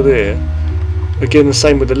triangle there. Again, the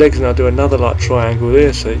same with the legs, and I'll do another like triangle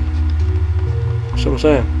there, see? That's what I'm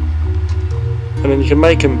saying. And then you can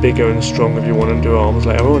make them bigger and strong if you want to do arms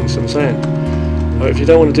later on, that's what I'm saying. But if you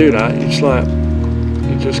don't want to do that, you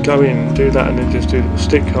just go in, do that, and then just do the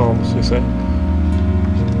stick arms, you see?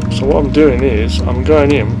 So what I'm doing is, I'm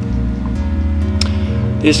going in,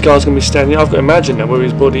 this guy's going to be standing, I've got to imagine now where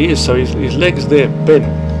his body is, so his legs there bent,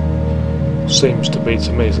 seems to be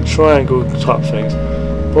to me, it's a triangle type thing.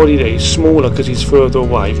 Body there, he's smaller because he's further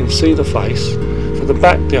away, you can see the face. For the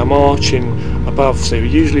back there, I'm arching above, see,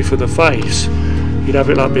 usually for the face, you'd have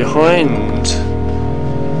it like behind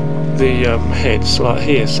the head, so like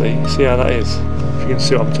here, see how that is, if you can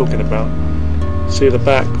see what I'm talking about. See the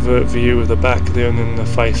back view of the back there, and then the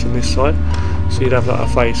face on this side, so you'd have like a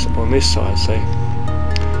face on this side, see.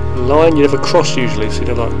 The line you'd have a cross usually, so you'd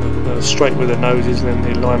have like straight with the noses and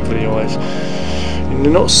then the line for the eyes. And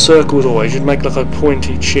they're not circles always, you'd make like a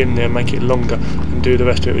pointy chin there, make it longer, and do the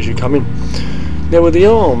rest of it as you come in. Now with the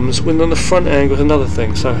arms, when on the front angle is another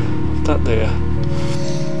thing, so that there.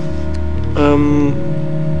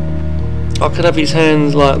 I could have his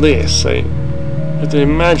hands like this, see? You have to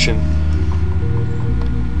imagine.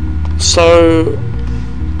 So,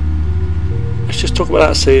 let's just talk about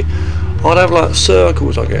that, see? I'd have like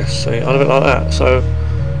circles, I guess, see? I'd have it like that, so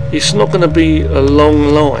it's not going to be a long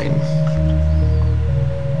line.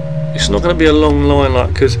 It's not going to be a long line,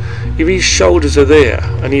 like, because if his shoulders are there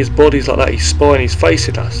and his body's like that, his spine is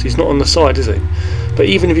facing us, he's not on the side, is he? But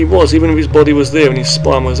even if he was, even if his body was there and his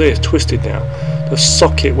spine was there, it's twisted now. The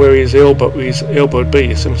socket where his elbow would be,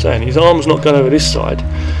 is what I'm saying. His arm's not going over this side,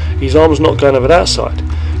 his arm's not going over that side,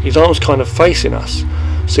 his arm's kind of facing us.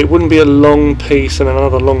 So it wouldn't be a long piece and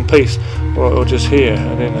another long piece, or just here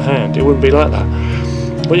and then the hand. It wouldn't be like that.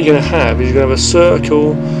 What you're going to have is you're going to have a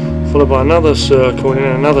circle followed by another circle and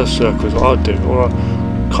then another circle is what I'd do, or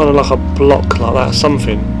kind of like a block like that,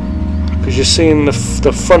 something, because you're seeing the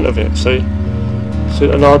front of it, see? So,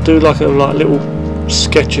 and I'll do like little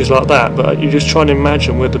sketches like that, but you just try and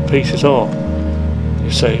imagine where the pieces are, you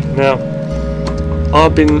see. Now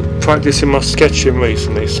I've been practicing my sketching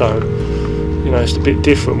recently, so you know it's a bit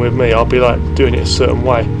different with me. I'll be like doing it a certain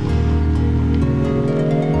way.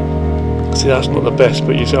 See, that's not the best,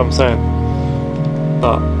 but you see what I'm saying.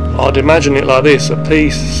 But I'd imagine it like this, a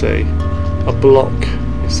piece, see, a block,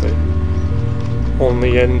 you see, on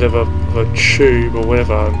the end of a tube or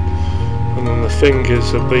whatever, and then the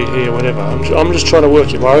fingers will be here, whatever. I'm just trying to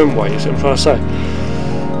work it my own way, you see what I'm trying to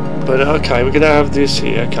say. But okay, we're going to have this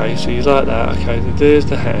here, okay, so you like that, okay, there's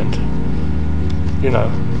the hand, you know,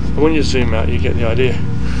 and when you zoom out you get the idea.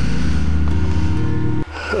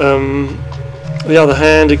 The other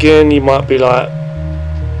hand again, you might be like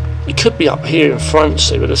it could be up here in front,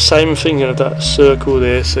 see, but the same thing, you know, that circle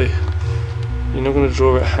there, see. You're not going to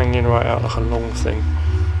draw it hanging right out like a long thing.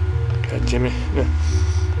 Okay, Jimmy. Yeah.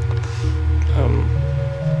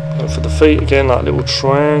 And for the feet again, like little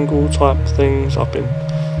triangle type things I've been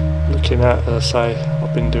looking at, as I say,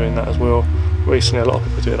 I've been doing that as well. Recently a lot of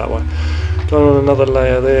people do it that way. Going on another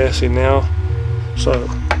layer there, see now. So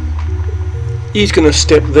he's going to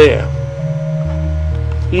step there.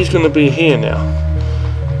 He's going to be here now.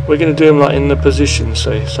 We're going to do him like in the position,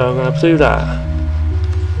 see. So I'm going to do that.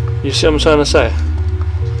 You see what I'm trying to say?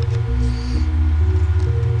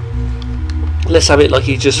 Let's have it like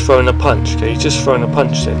he's just throwing a punch. Okay, he's just throwing a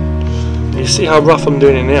punch then. You see how rough I'm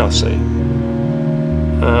doing it now, see?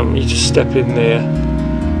 You just step in there.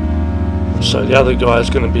 So the other guy is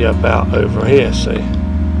going to be about over here, see?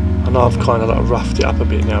 I know I've kind of like roughed it up a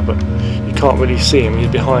bit now, but you can't really see him. He's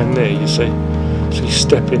behind there, you see? So he's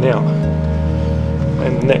stepping out.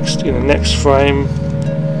 And in the next frame,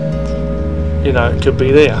 you know, it could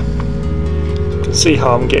be there. You can see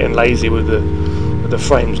how I'm getting lazy with the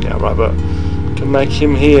frames now, right? But I can make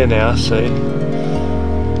him here now, see?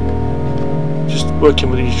 Just working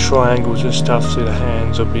with these triangles and stuff, so the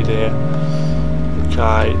hands will be there.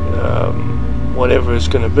 Okay, whatever it's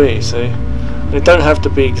going to be, see? And it don't have to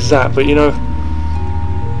be exact, but you know,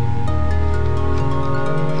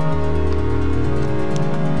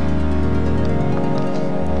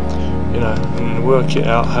 and work it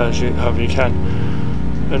out however you can.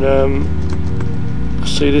 And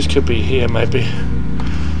see, this could be here maybe.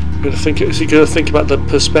 You're going to think about the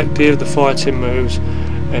perspective, the fighting moves,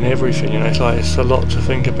 and everything. You know, it's a lot to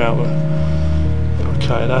think about.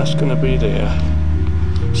 Okay, that's going to be there,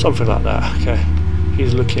 something like that. Okay,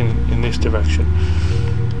 he's looking in this direction.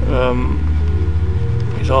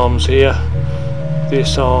 His arms here,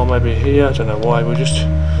 this arm maybe here. I don't know why. We're just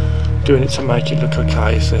doing it to make it look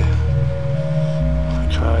okay. See.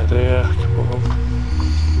 Okay, there. Boom.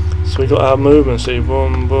 So we got our movement. See,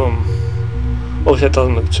 boom, boom. Obviously that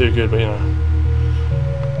doesn't look too good, but you know,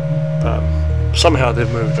 somehow they've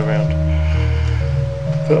moved around.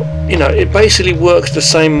 But you know, it basically works the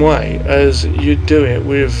same way as you do it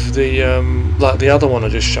with the like the other one I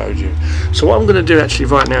just showed you. So what I'm going to do actually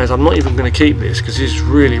right now is I'm not even going to keep this because it's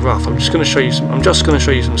really rough. I'm just going to show you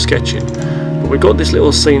some sketching. But we've got this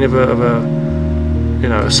little scene of a you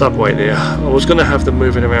know, a subway there. I was going to have them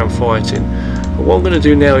moving around fighting, but what I'm going to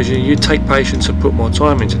do now is you take patience and put more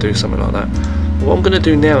time in to do something like that. But what I'm going to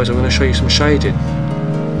do now is I'm going to show you some shading.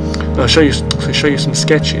 I'll show you some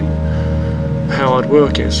sketching, how I'd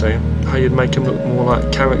work it, see, how you'd make them look more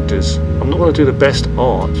like characters. I'm not going to do the best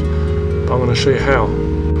art, but I'm going to show you how.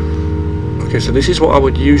 Okay, so this is what I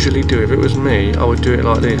would usually do. If it was me, I would do it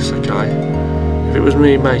like this, okay? If it was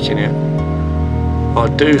me making it,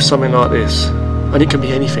 I'd do something like this. And it can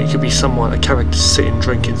be anything. It could be someone, a character sitting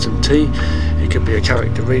drinking some tea. It could be a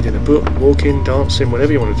character reading a book, walking, dancing,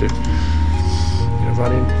 whatever you want to do. You know,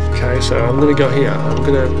 running. Okay, so I'm going to go here. I'm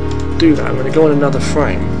going to do that. I'm going to go on another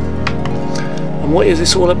frame. And what is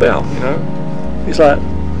this all about? You know, it's like,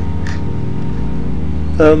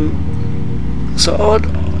 so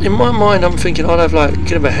in my mind, I'm thinking I'd have like, you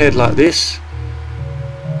could have a head like this.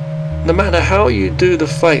 No matter how you do the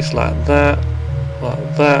face, like that,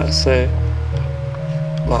 say.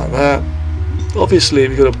 Like that. Obviously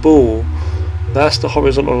if you've got a ball, that's the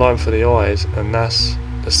horizontal line for the eyes and that's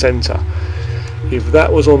the centre. If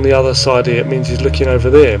that was on the other side here, it means he's looking over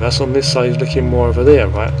there. If that's on this side, he's looking more over there,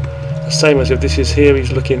 right? The same as if this is here,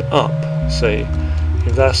 he's looking up, see?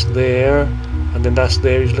 If that's there and then that's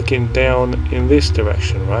there, he's looking down in this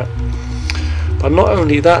direction, right? But not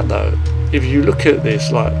only that though, if you look at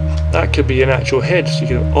this, like that could be an actual head. So you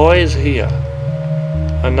can have eyes here,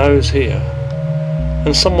 a nose here,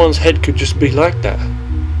 and someone's head could just be like that.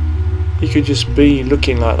 He could just be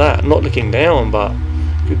looking like that, not looking down, but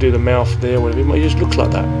you could do the mouth there, whatever. He just looks like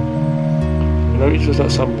that. You know, he's just like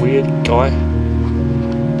some weird guy.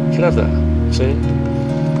 You could have that, see?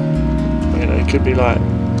 You know, it could be like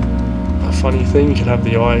a funny thing. You could have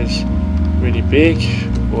the eyes really big,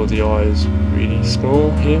 or the eyes really small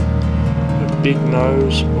here. A big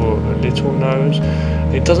nose, or a little nose.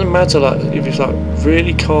 It doesn't matter, like if it's like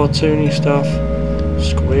really cartoony stuff,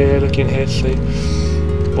 square looking heads, see,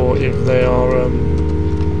 or if they are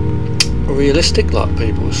realistic like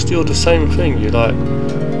people, it's still the same thing. You like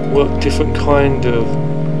work different kind of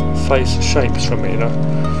face shapes from it, you know.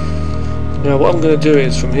 Now what I'm going to do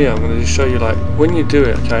is from here I'm going to just show you like when you do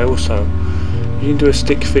it, okay, also you can do a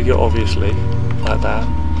stick figure obviously like that,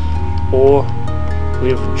 or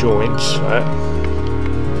with joints, right,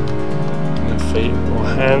 and feet or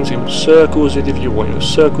hands. You can circles it if you want. You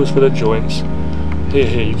circles for the joints,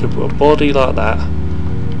 here, you could put a body like that,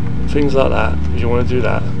 things like that. If you want to do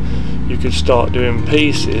that, you could start doing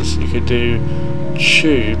pieces. You could do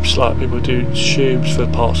tubes, like people do tubes for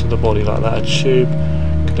parts of the body like that. A tube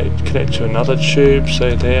connect to another tube,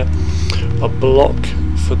 say there. A block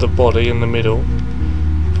for the body in the middle,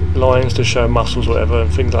 lines to show muscles, whatever,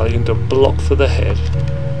 and things like that. You can do a block for the head,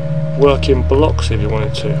 work in blocks if you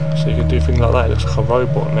wanted to. So you can do things like that. It looks like a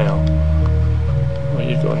robot now. Well,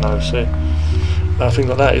 you've got to know, see. Things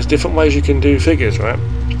like that. There's different ways you can do figures, right?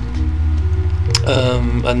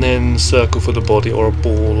 And then circle for the body, or a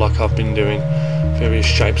ball like I've been doing, various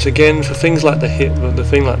shapes. Again, for things like the hip, the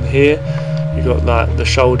thing like here, you got like the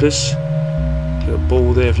shoulders. You got a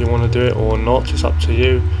ball there if you want to do it or not. It's up to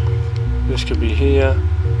you. This could be here.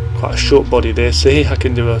 Quite a short body there. See, I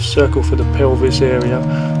can do a circle for the pelvis area,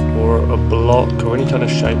 or a block, or any kind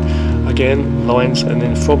of shape. Again, lines, and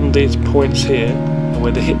then from these points here,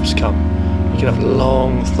 where the hips come, you can have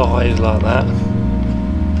long thighs like that,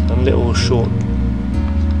 and little short,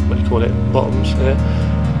 what do you call it, bottoms there.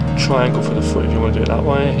 Triangle for the foot if you want to do it that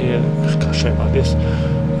way. Here, a shape like this.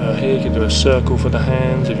 Here you can do a circle for the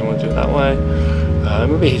hands if you want to do it that way.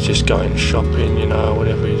 Maybe he's just going shopping, you know,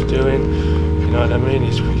 whatever he's doing. You know what I mean?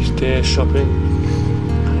 He's there shopping.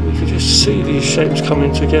 And you can just see these shapes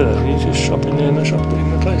coming together. And he's just shopping there and the shopping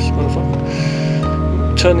in the place,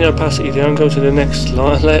 motherfucker. Turn the opacity down, go to the next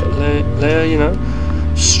layer, you know.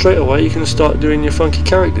 Straight away you can start doing your funky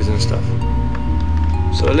characters and stuff.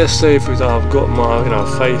 So let's say, for example, I've got my, you know,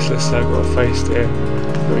 face. Let's say I've got a face there,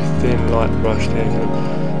 very thin, light brush there.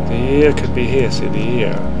 The ear could be here. See the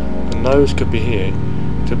ear. The nose could be here.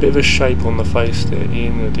 It's a bit of a shape on the face there.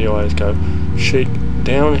 In the eyes go cheek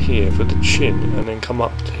down here for the chin, and then come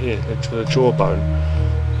up to here to the jawbone.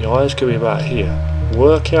 The eyes could be about here.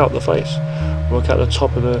 Work out the face. Work out the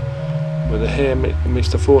top of the where the hair meets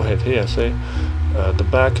the forehead here. See. The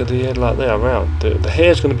back of the head like there, around. The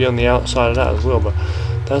hair's going to be on the outside of that as well, but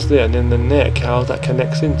that's there. And then the neck, how that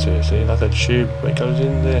connects into it, see, like a tube, it goes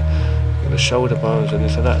in there, and the shoulder bones and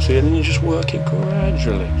this and that. See, and then you just work it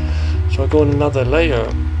gradually. So I go on another layer.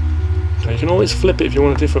 Now you can always flip it if you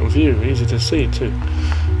want a different view, easy to see too.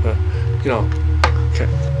 But, you know, okay.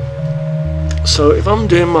 So if I'm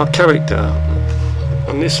doing my character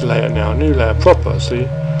on this layer now, new layer, proper, see,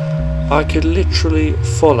 I could literally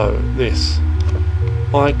follow this.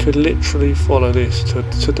 I could literally follow this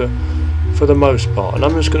for the most part, and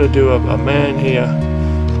I'm just going to do a man here,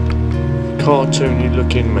 cartoony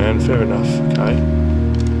looking man, fair enough, okay,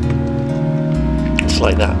 it's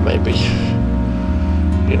like that maybe,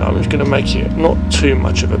 you know. I'm just going to make it not too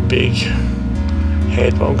much of a big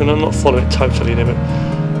head, but I'm going to not follow it totally there, but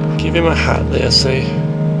give him a hat there, see,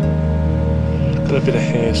 got a bit of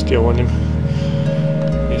hair still on him.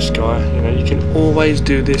 This guy, you know, you can always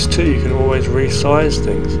do this too. You can always resize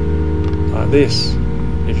things like this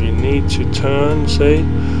if you need to turn, see,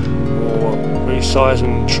 or resize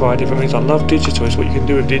and try different things. I love digital. It's what you can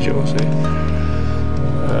do with digital. See,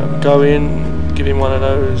 go in, give him one of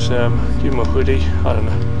those, give him a hoodie. I don't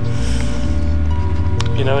know,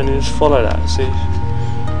 you know, and just follow that. See, you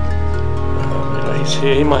know, he's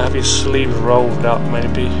here. He might have his sleeves rolled up,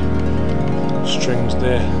 maybe strings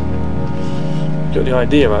there. Got the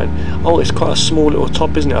idea, right? Oh, it's quite a small little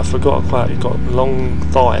top, isn't it? I forgot quite. It's got long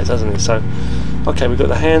thighs, hasn't it? So, okay, we've got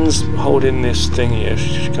the hands holding this thing here.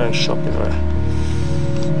 She's going shopping, right?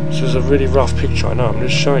 This is a really rough picture, I know. I'm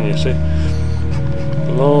just showing you. See,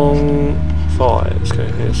 long thighs.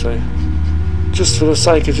 Okay, here. So, just for the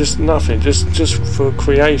sake of just nothing, just for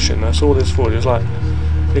creation. That's all this for. It's like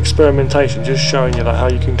experimentation, just showing you like how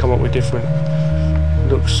you can come up with different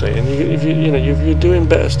looks. See, and if you're doing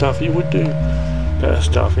better stuff, you would do better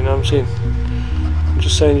stuff, you know what I'm saying? I'm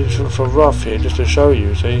just saying for rough here, just to show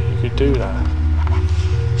you, see, you could do that.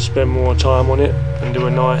 Spend more time on it and do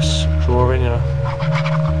a nice drawing, you know.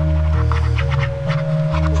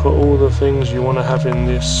 Put all the things you want to have in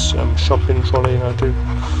this shopping trolley, you know, do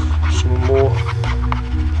some more.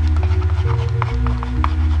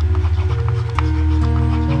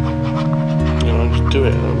 You know, just do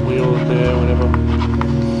it, a wheel there, whatever.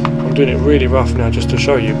 I'm doing it really rough now just to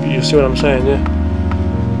show you, but you see what I'm saying, yeah?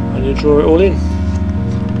 And you draw it all in.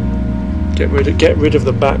 Get rid of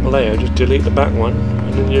the back layer, just delete the back one,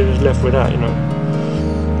 and then you're just left with that, you know.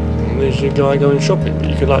 And there's your guy going shopping. But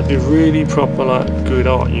you can like do really proper, like good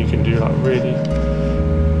art. You can do like really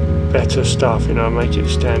better stuff, you know, make it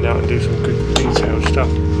stand out and do some good detailed stuff.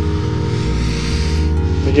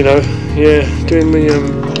 But you know, yeah, doing the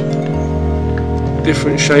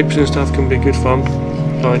different shapes and stuff can be good fun.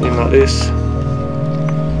 Lighting like this,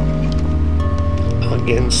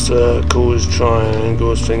 again, circles,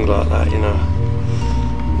 triangles, things like that, you know.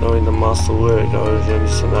 knowing the muscle, where it goes, and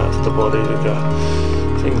this and that's the body,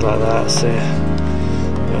 things like that. See,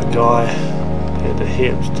 the guy, yeah, the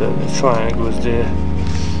hips, the triangles there.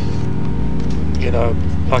 You know,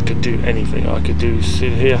 I could do anything. I could do, see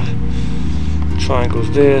here, triangles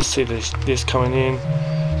there, see this coming in,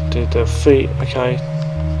 do the feet, okay.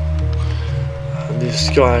 And this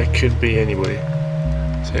guy could be anybody.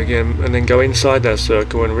 So again, and then go inside that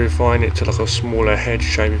circle and refine it to like a smaller head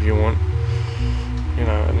shape if you want. You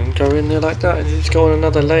know, and then go in there like that and just go on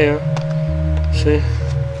another layer. See?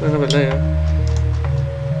 Another layer.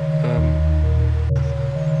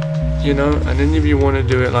 You know, and then if you want to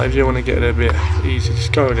do it, like if you want to get it a bit easy,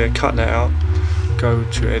 just go there, cut that out, go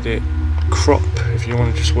to edit, crop if you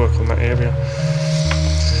want to just work on that area.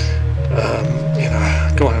 You know,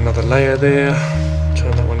 go on another layer there,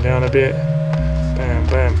 turn that one down a bit, bam,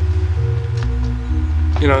 bam.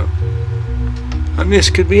 You know, and this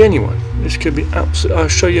could be anyone. This could be absolutely. I'll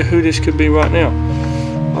show you who this could be right now.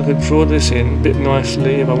 I could draw this in a bit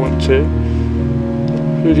nicely if I want to.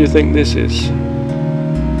 Who do you think this is?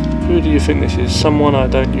 Who do you think this is? Someone I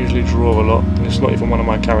don't usually draw a lot, and it's not even one of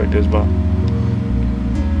my characters, but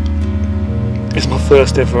it's my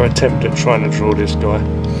first ever attempt at trying to draw this guy.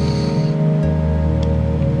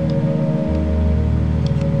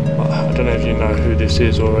 I don't know if you know who this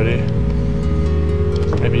is already.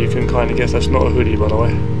 Maybe you can kind of guess. That's not a hoodie, by the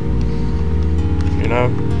way. You know,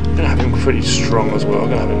 I'm gonna have him pretty strong as well. I'm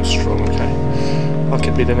gonna have him strong, okay? I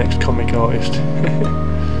could be the next comic artist. I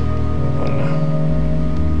don't know.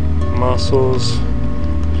 Muscles.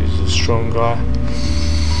 He's a strong guy.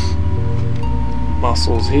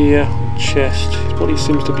 Muscles here. Chest. His body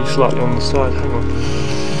seems to be slightly on the side. Hang on.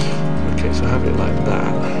 Okay, so have it like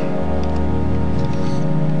that.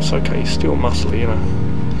 It's okay. He's still muscly, you know.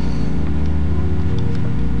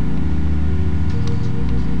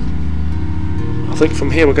 I think from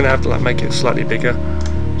here we're going to have to like make it slightly bigger.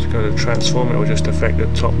 So go to transform, it will just affect the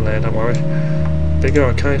top layer, don't worry. Bigger,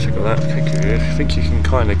 okay, so got that, okay, good. I think you can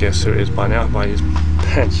kind of guess who it is by now, by his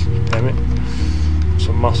pants, damn it.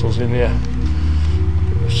 Some muscles in there.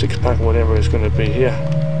 Six pack or whatever it's going to be here.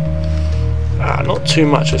 Not too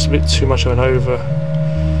much, it's a bit too much of an overdone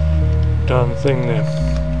thing there.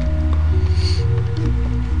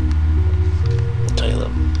 Take the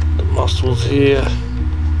muscles here.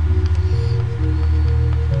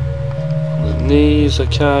 Knees,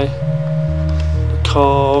 okay, the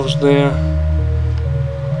calves there.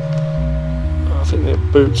 I think they're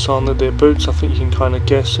boots on their boots. I think you can kind of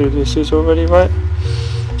guess who this is already, right?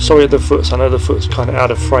 Sorry, the foot's. I know the foot's kind of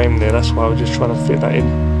out of frame there. That's why I was just trying to fit that in.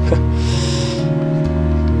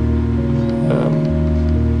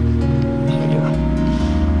 Yeah.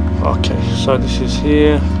 Okay, so this is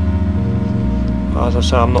here. As I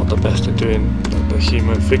say, I'm not the best at doing the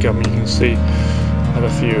human figure. I mean, you can see I have a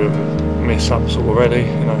few mess ups already,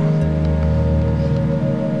 you know,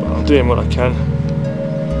 but I'm doing what I can.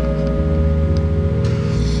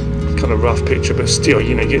 Kind of rough picture, but still,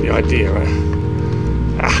 you know, you get the idea, right?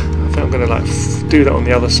 I think I'm going to like do that on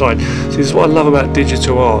the other side. See, this is what I love about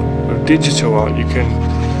digital art. With digital art, you can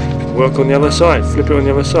work on the other side, flip it on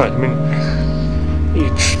the other side. I mean,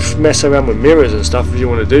 you mess around with mirrors and stuff if you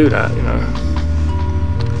want to do that, you know.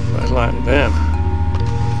 But it's like, damn.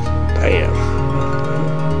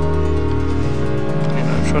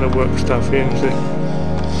 Trying to work stuff in.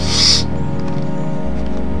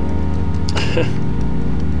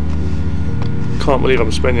 Can't believe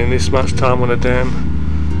I'm spending this much time on a damn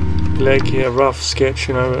leg here, rough sketch,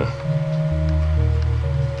 you know.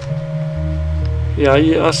 Yeah,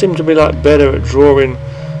 I seem to be like better at drawing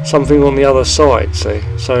something on the other side, see.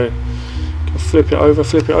 So flip it over,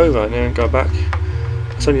 and then go back.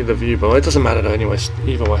 It's only the view, but it doesn't matter though. Anyways,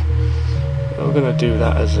 either way, I'm gonna do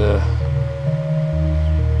that as a.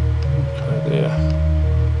 There,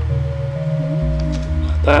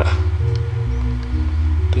 like that.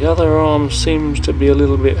 The other arm seems to be a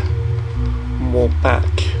little bit more back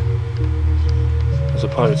as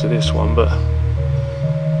opposed to this one, but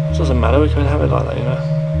it doesn't matter, we can have it like that, you know.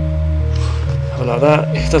 Have it like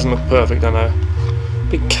that. It doesn't look perfect, I know.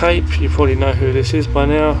 Big cape, you probably know who this is by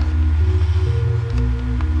now.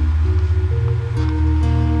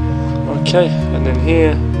 Okay, and then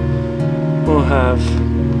here we'll have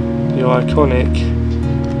the iconic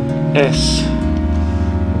S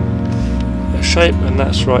shape, and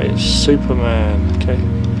that's right, it's Superman. Okay,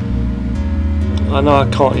 I know I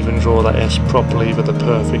can't even draw that S properly with the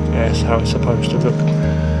perfect S how it's supposed to look,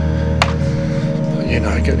 but you know,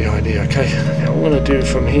 I get the idea. Okay, now what I'm going to do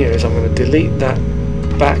from here is I'm going to delete that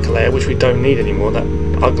back layer, which we don't need anymore, that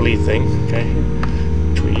ugly thing, okay,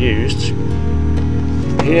 which we used.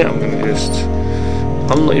 Here I'm going to just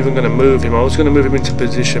I'm not even going to move him. I was going to move him into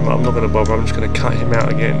position, but I'm not going to bother. I'm just going to cut him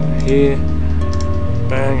out again. Here,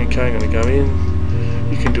 bang. Okay, I'm going to go in.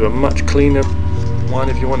 You can do a much cleaner one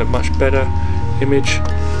if you want a much better image.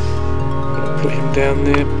 I'm going to put him down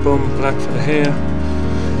there. Boom, black for the hair.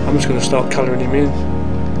 I'm just going to start colouring him in.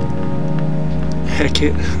 Heck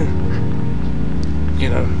it. You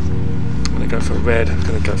know, I'm going to go for red. I'm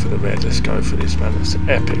going to go for the red. Let's go for this, man. It's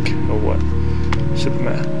epic. Or what?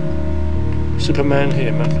 Superman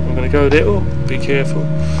here, man. I'm going to go there. Oh, be careful.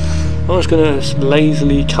 I'm just going to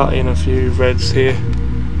lazily cut in a few reds here.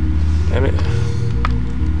 Damn it.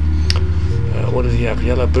 What does he have?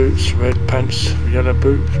 Yellow boots, red pants, yellow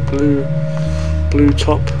boots, blue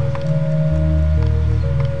top.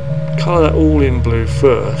 Colour that all in blue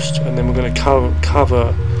first, and then we're going to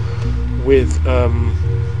cover with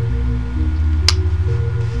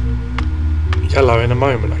yellow in a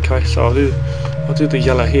moment. Okay, so I'll do the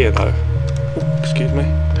yellow here though. Oh, excuse me.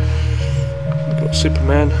 We've got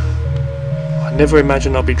Superman. I never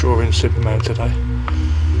imagined I'll be drawing Superman today.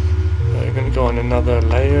 We're going to go on another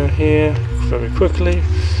layer here very quickly.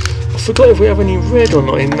 I forgot if we have any red or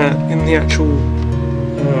not in the actual.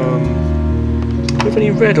 Do we have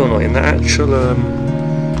any red or not in the actual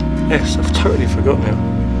S? I've totally forgot now.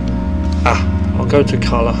 Ah, I'll go to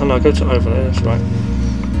colour. Oh no, I go to overlay. That's right.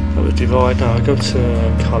 That was divide. No, I go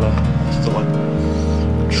to colour. That's the one.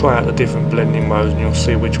 Try out the different blending modes, and you'll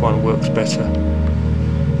see which one works better.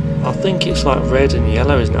 I think it's like red and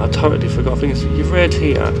yellow, isn't it? I totally forgot. I think it's red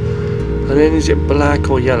here. And then is it black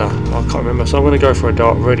or yellow? I can't remember. So I'm going to go for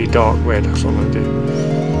a really dark red. That's what I'm going to do.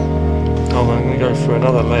 I'm going to go for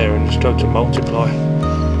another layer and just go to multiply.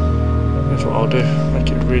 That's what I'll do. Make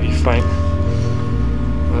it really faint.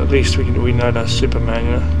 Well, at least we know that's Superman,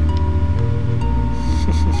 you know.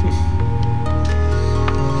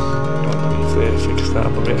 Underneath there, fix that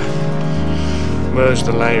up a bit. Merge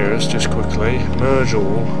the layers just quickly. Merge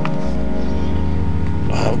all.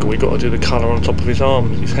 Oh, we got to do the colour on top of his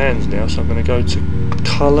arms, his hands now, so I'm going to go to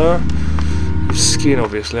colour, his skin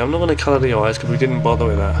obviously. I'm not going to colour the eyes because we didn't bother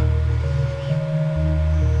with that.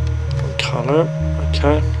 Colour,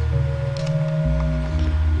 okay.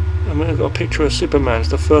 I've got a picture of Superman. It's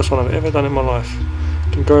the first one I've ever done in my life. I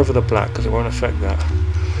can go over the black because it won't affect that.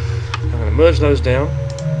 I'm going to merge those down.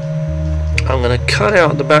 I'm going to cut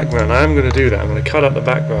out the background. I am going to do that. I'm going to cut out the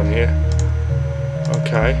background here.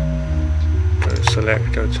 Okay.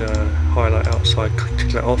 Select, go to highlight outside, click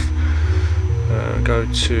that off, go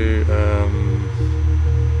to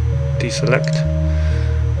deselect,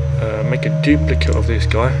 make a duplicate of this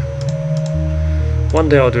guy. One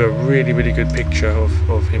day I'll do a really good picture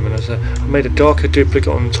of him, and I made a darker duplicate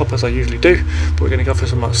on top as I usually do, but we're going to go for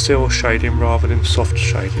some like cell shading rather than soft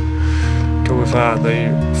shading. Go with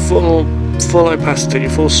the full opacity,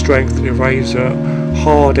 full strength eraser,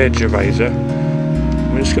 hard edge eraser.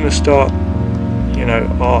 I'm just going to start, you know,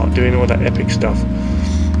 doing all that epic stuff.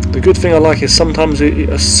 The good thing I like is sometimes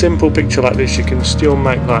a simple picture like this you can still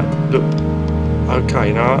make like look okay,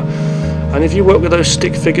 you know. And if you work with those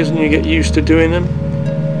stick figures and you get used to doing them,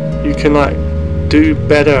 you can like do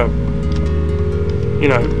better, you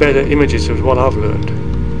know, better images is what I've learned.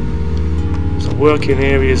 So working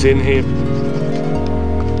areas in here,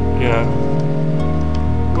 you know,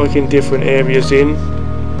 working different areas in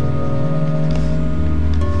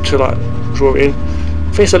to like draw it in.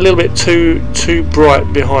 I think it's a little bit too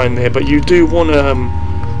bright behind there, but you do want a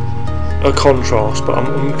contrast. But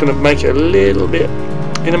I'm going to make it a little bit.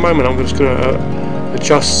 In a moment, I'm just going to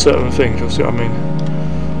adjust certain things. You'll see what I mean.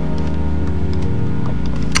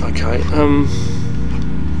 Okay.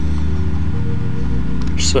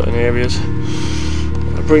 Certain areas.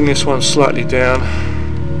 I'll bring this one slightly down.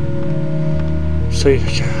 See,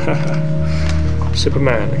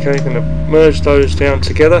 Superman. Okay, I'm going to merge those down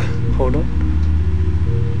together. Hold on.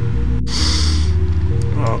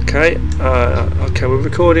 Okay, okay, we're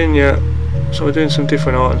recording, yeah, so we're doing some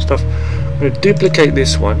different art and stuff. I'm going to duplicate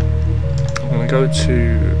this one. I'm going to go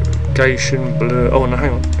to Gaussian blur. Oh no,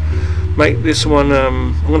 hang on. Make this one,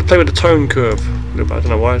 I'm going to play with the tone curve a little bit. I don't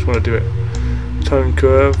know why, I just want to do it. Tone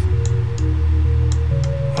curve.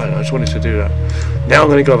 I don't know, I just wanted to do that. Now I'm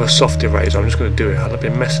going to go with a soft eraser. I'm just going to do it. I've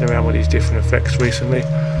been messing around with these different effects recently.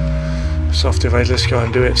 Soft eraser, let's go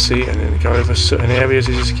and do it, see, and then go over certain areas.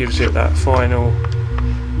 It just gives it that final,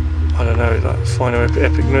 I don't know, like final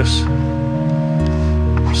epicness.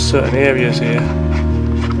 Certain areas here,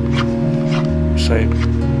 say,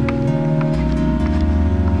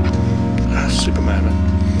 Superman.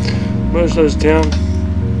 Merge those down.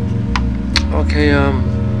 Okay,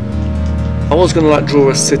 I was going to like draw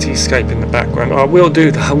a cityscape in the background. I will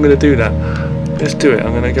do that. I'm going to do that. Let's do it.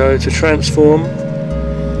 I'm going to go to transform.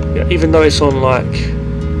 yeah, even though it's on like,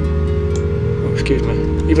 oh, excuse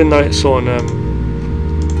me, even though it's on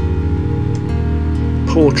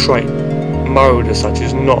portrait mode as such,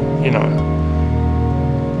 is not, you know.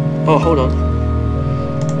 Oh, hold on.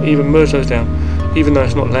 Even merge those down. Even though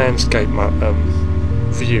it's not landscape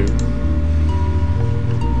view.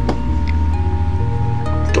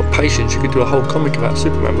 Got patience. You could do a whole comic about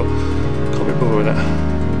Superman, but can't be bothered with that.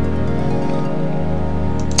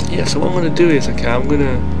 Yeah. So what I'm going to do is, okay, I'm going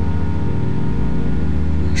to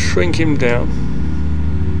shrink him down.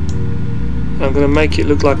 And I'm going to make it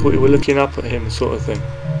look like we were looking up at him, sort of thing.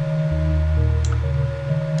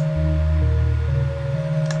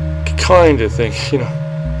 Kind of thing, you know.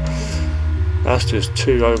 That's just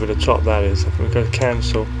too over the top, that is. I'm going to go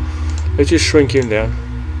cancel. Let's just shrink him down.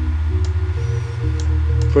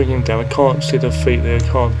 Bring him down. I can't see the feet there, I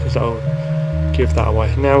can't, because that'll give that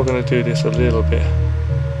away. Now we're going to do this a little bit.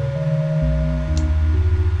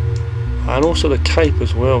 And also the cape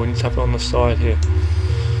as well, we need to have it on the side here.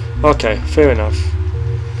 Okay, fair enough.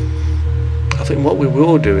 I think what we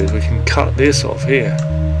will do is we can cut this off here.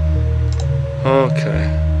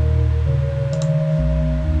 Okay.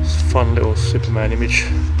 Fun little Superman image.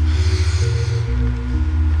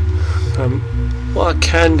 What I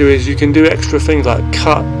can do is you can do extra things like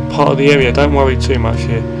cut part of the area, don't worry too much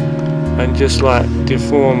here, and just like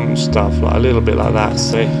deform stuff like a little bit like that,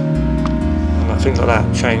 see, and like things like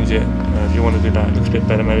that, change it if you want to do that. It looks a bit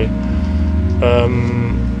better maybe.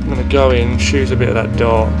 I'm going to go in, choose a bit of that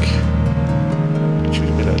dark, choose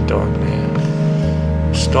a bit of that dark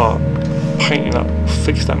here, start painting up,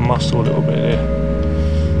 fix that muscle a little bit there.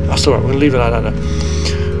 That's alright, we're going to leave it like that now.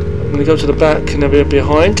 I'm going to go to the back and a bit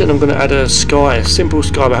behind, and I'm going to add a sky, a simple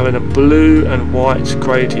sky, by having a blue and white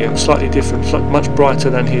gradient, slightly different, much brighter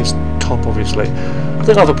than his top obviously. I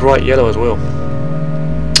think I have a bright yellow as well.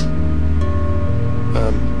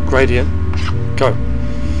 Gradient, go.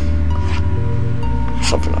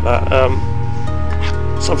 Something like that.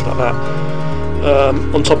 Something like that.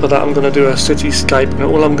 On top of that I'm going to do a cityscape, and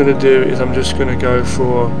all I'm going to do is I'm just going to go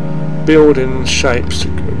for building shapes.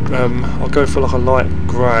 I'll go for like a light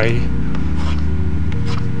grey,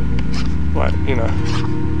 like, you know,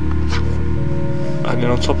 and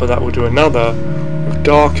then on top of that we'll do another with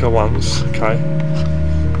darker ones, okay.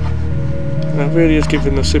 And that really is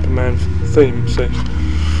giving the Superman theme, see.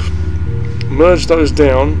 Merge those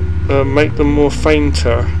down, make them more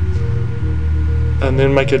fainter, and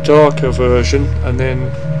then make a darker version, and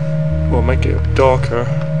then, well, make it darker,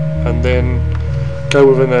 and then go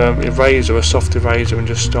with an eraser, a soft eraser, and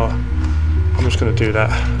just start. I'm just going to do that.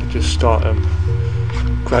 Just start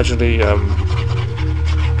gradually,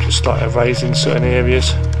 just start erasing certain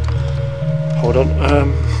areas. Hold on.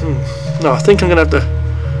 No, I think I'm going to have to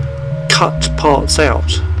cut parts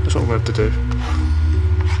out. That's what I'm going to have to do.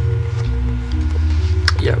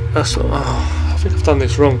 Yeah, that's. Oh, I think I've done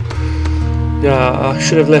this wrong. Yeah, I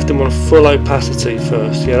should have left them on full opacity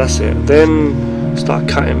first. Yeah, that's it. Then start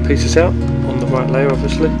cutting pieces out on the right layer,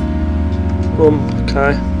 obviously. Boom.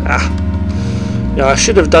 Okay. Yeah, I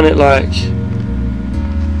should have done it like.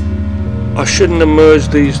 I shouldn't have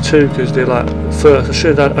merged these two because they're like first. I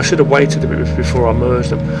should have waited a bit before I merged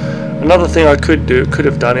them. Another thing I could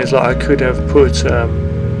have done is like I could have put,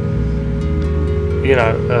 you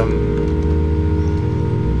know,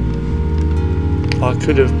 I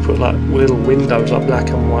could have put like little windows, like black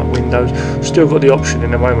and white windows. Still got the option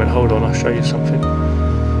in a moment. Hold on, I'll show you something.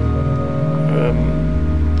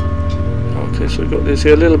 Okay, so we've got this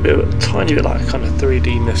here, a little bit, a tiny bit like kind of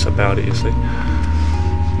 3D-ness about it, you see.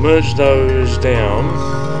 Merge those down.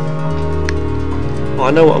 Oh,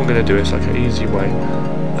 I know what I'm going to do. It's like an easy way.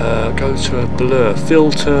 Go to a blur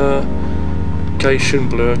filter, Gaussian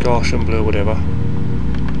blur, whatever.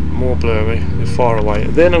 More blurry, they're far away.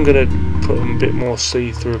 Then I'm going to put them a bit more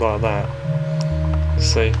see-through like that.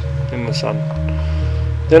 See, in the sun.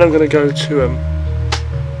 Then I'm going to go to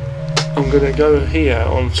I'm going to go here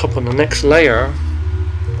on top on the next layer,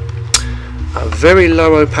 a very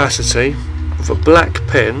low opacity with a black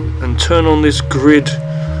pen, and turn on this grid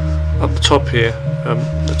up the top here,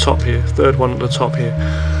 third one at the top here,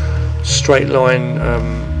 straight line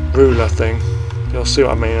ruler thing. You'll see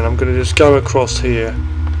what I mean. And I'm going to just go across here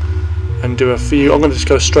and do a few. I'm going to just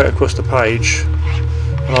go straight across the page,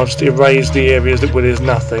 and I'll just erase the areas where there's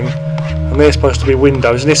nothing, and they're supposed to be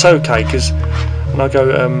windows, and it's okay because when I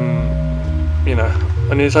go you know,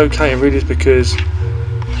 and it's okay, it really is, because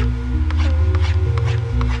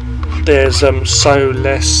there's so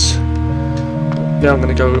less. Now I'm going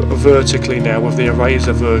to go vertically now with the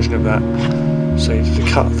eraser version of that, so you just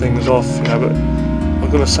cut things off, you know. But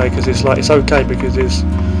I'm going to say, because it's like, it's okay because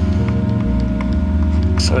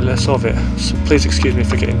so less of it. So please excuse me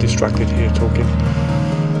for getting distracted here talking.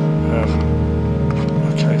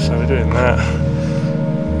 Okay, so we're doing that.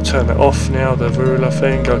 Turn it off now, the ruler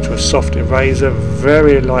thing, go to a soft eraser,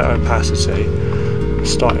 very light opacity.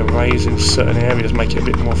 Start erasing certain areas, make it a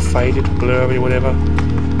bit more faded, blurry, whatever.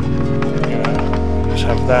 Just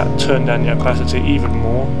have that, turn down the opacity even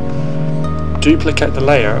more. Duplicate the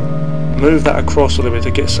layer, move that across a little bit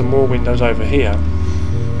to get some more windows over here.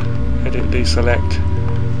 Edit, deselect,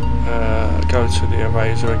 go to the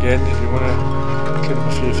eraser again if you want to clean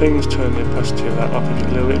up a few things, turn the opacity of that up a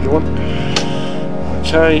little bit if you want.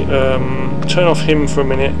 Okay, turn off him for a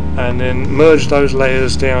minute and then merge those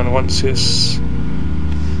layers down once it's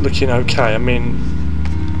looking okay. I mean,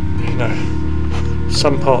 you know,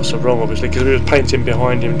 some parts are wrong obviously because we were painting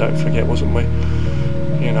behind him, don't forget, wasn't we?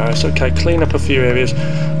 You know, it's okay, clean up a few areas.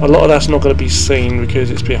 A lot of that's not going to be seen because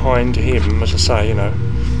it's behind him, as I say, you know.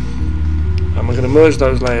 And we're going to merge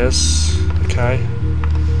those layers, okay.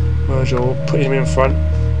 Merge all, put him in front,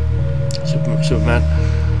 Superman.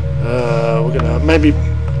 We're going to maybe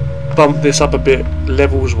bump this up a bit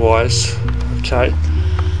levels wise, okay.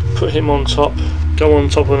 Put him on top, go on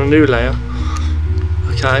top on a new layer,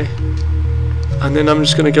 okay. And then I'm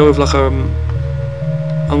just going to go with like I'm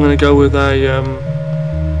going to go with a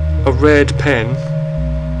red pen.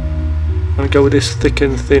 I'm going to go with this thick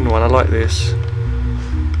and thin one, I like this.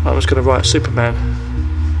 I'm just going to write Superman.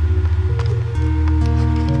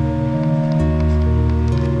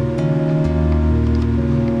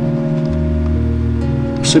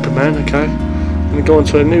 Superman, okay. I'm going to go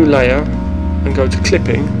onto a new layer and go to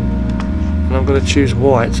clipping, and I'm going to choose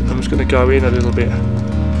white. I'm just going to go in a little bit,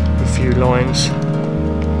 a few lines.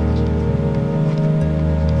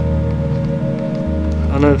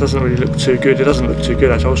 I know it doesn't really look too good. It doesn't look too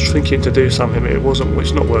good actually. I was thinking to do something, but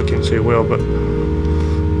it's not working too well. But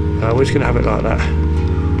we're just going to have it like that.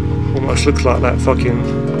 Almost looks like that fucking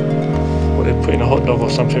what they put in a hot dog or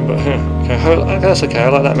something. But okay, that's okay. I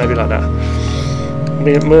like that. Maybe like that.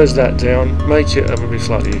 Merge that down, make it maybe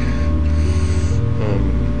slightly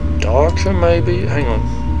darker, maybe. Hang on.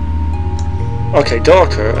 Okay,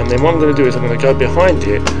 darker. And then what I'm going to do is I'm going to go behind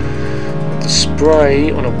it with the spray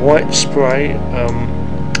on a white spray,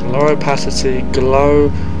 low opacity, glow,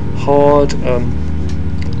 hard,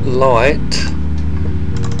 light,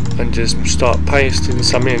 and just start pasting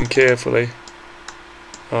some in carefully.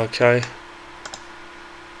 Okay.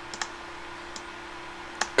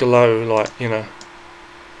 Glow, like, you know,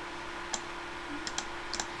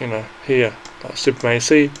 here, like Superman,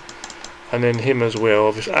 see, and then him as well,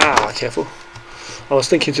 obviously. Careful. I was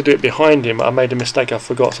thinking to do it behind him, but I made a mistake, I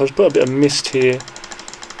forgot, so I just put a bit of mist here,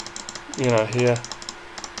 you know, here.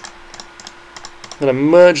 I'm going to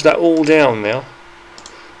merge that all down now.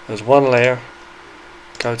 There's one layer,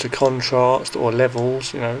 go to contrast or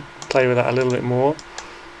levels, you know, play with that a little bit more,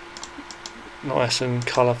 nice and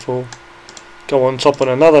colourful. Go on top on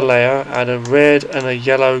another layer, add a red and a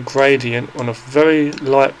yellow gradient on a very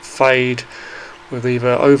light fade with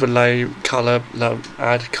either overlay colour,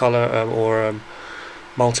 add colour or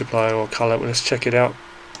multiply or colour. Let's check it out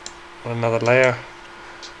on another layer.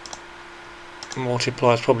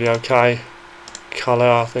 Multiply is probably okay. Colour,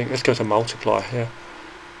 I think, let's go to multiply, yeah.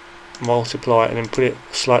 Multiply and then put it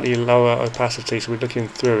slightly lower opacity so we're looking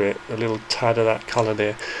through it, a little tad of that colour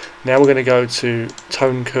there. Now we're going to go to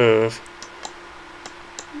tone curve.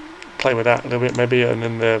 Play with that a little bit maybe, and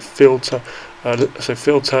then the filter, so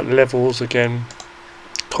filter levels again,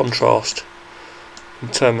 contrast,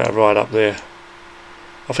 and turn that right up there.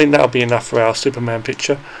 I think that'll be enough for our Superman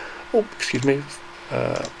picture. Oh, excuse me.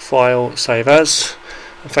 File, save as.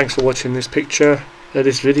 And thanks for watching this picture.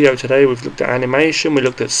 This video today. We've looked at animation, we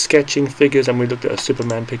looked at sketching figures, and we looked at a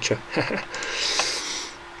Superman picture.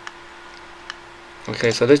 Okay,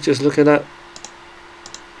 so let's just look at that.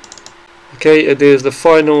 Okay, there's the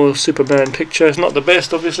final Superman picture. It's not the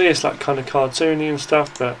best, obviously, it's like kind of cartoony and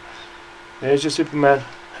stuff, but there's your Superman.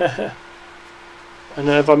 And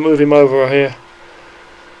if I move him over here,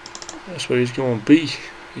 that's where he's going to be.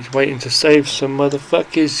 He's waiting to save some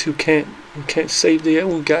motherfuckers who can't save their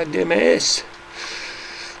own goddamn ass.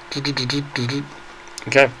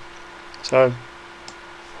 Okay, so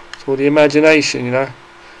it's all the imagination, you know.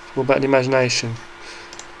 It's all about the imagination.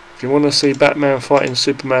 If you want to see Batman fighting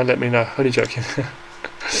Superman, let me know. Only joking.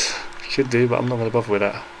 Should do, but I'm not going to bother with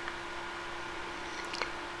that.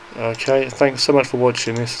 Okay, thanks so much for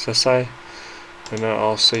watching this, as I say, and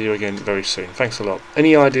I'll see you again very soon. Thanks a lot.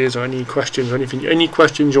 Any ideas or any questions or anything, any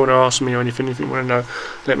questions you want to ask me or anything you want to know,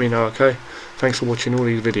 let me know. Okay, thanks for watching all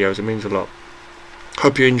these videos. It means a lot.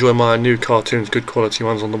 Hope you enjoy my new cartoons, good quality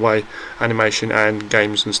ones on the way, animation and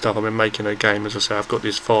games and stuff. I've been making a game, as I say. I've got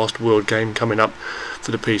this Fast World game coming up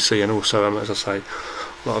for the PC, and also, as I say,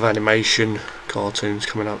 a lot of animation cartoons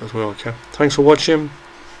coming up as well. Okay, thanks for watching.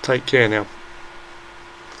 Take care now.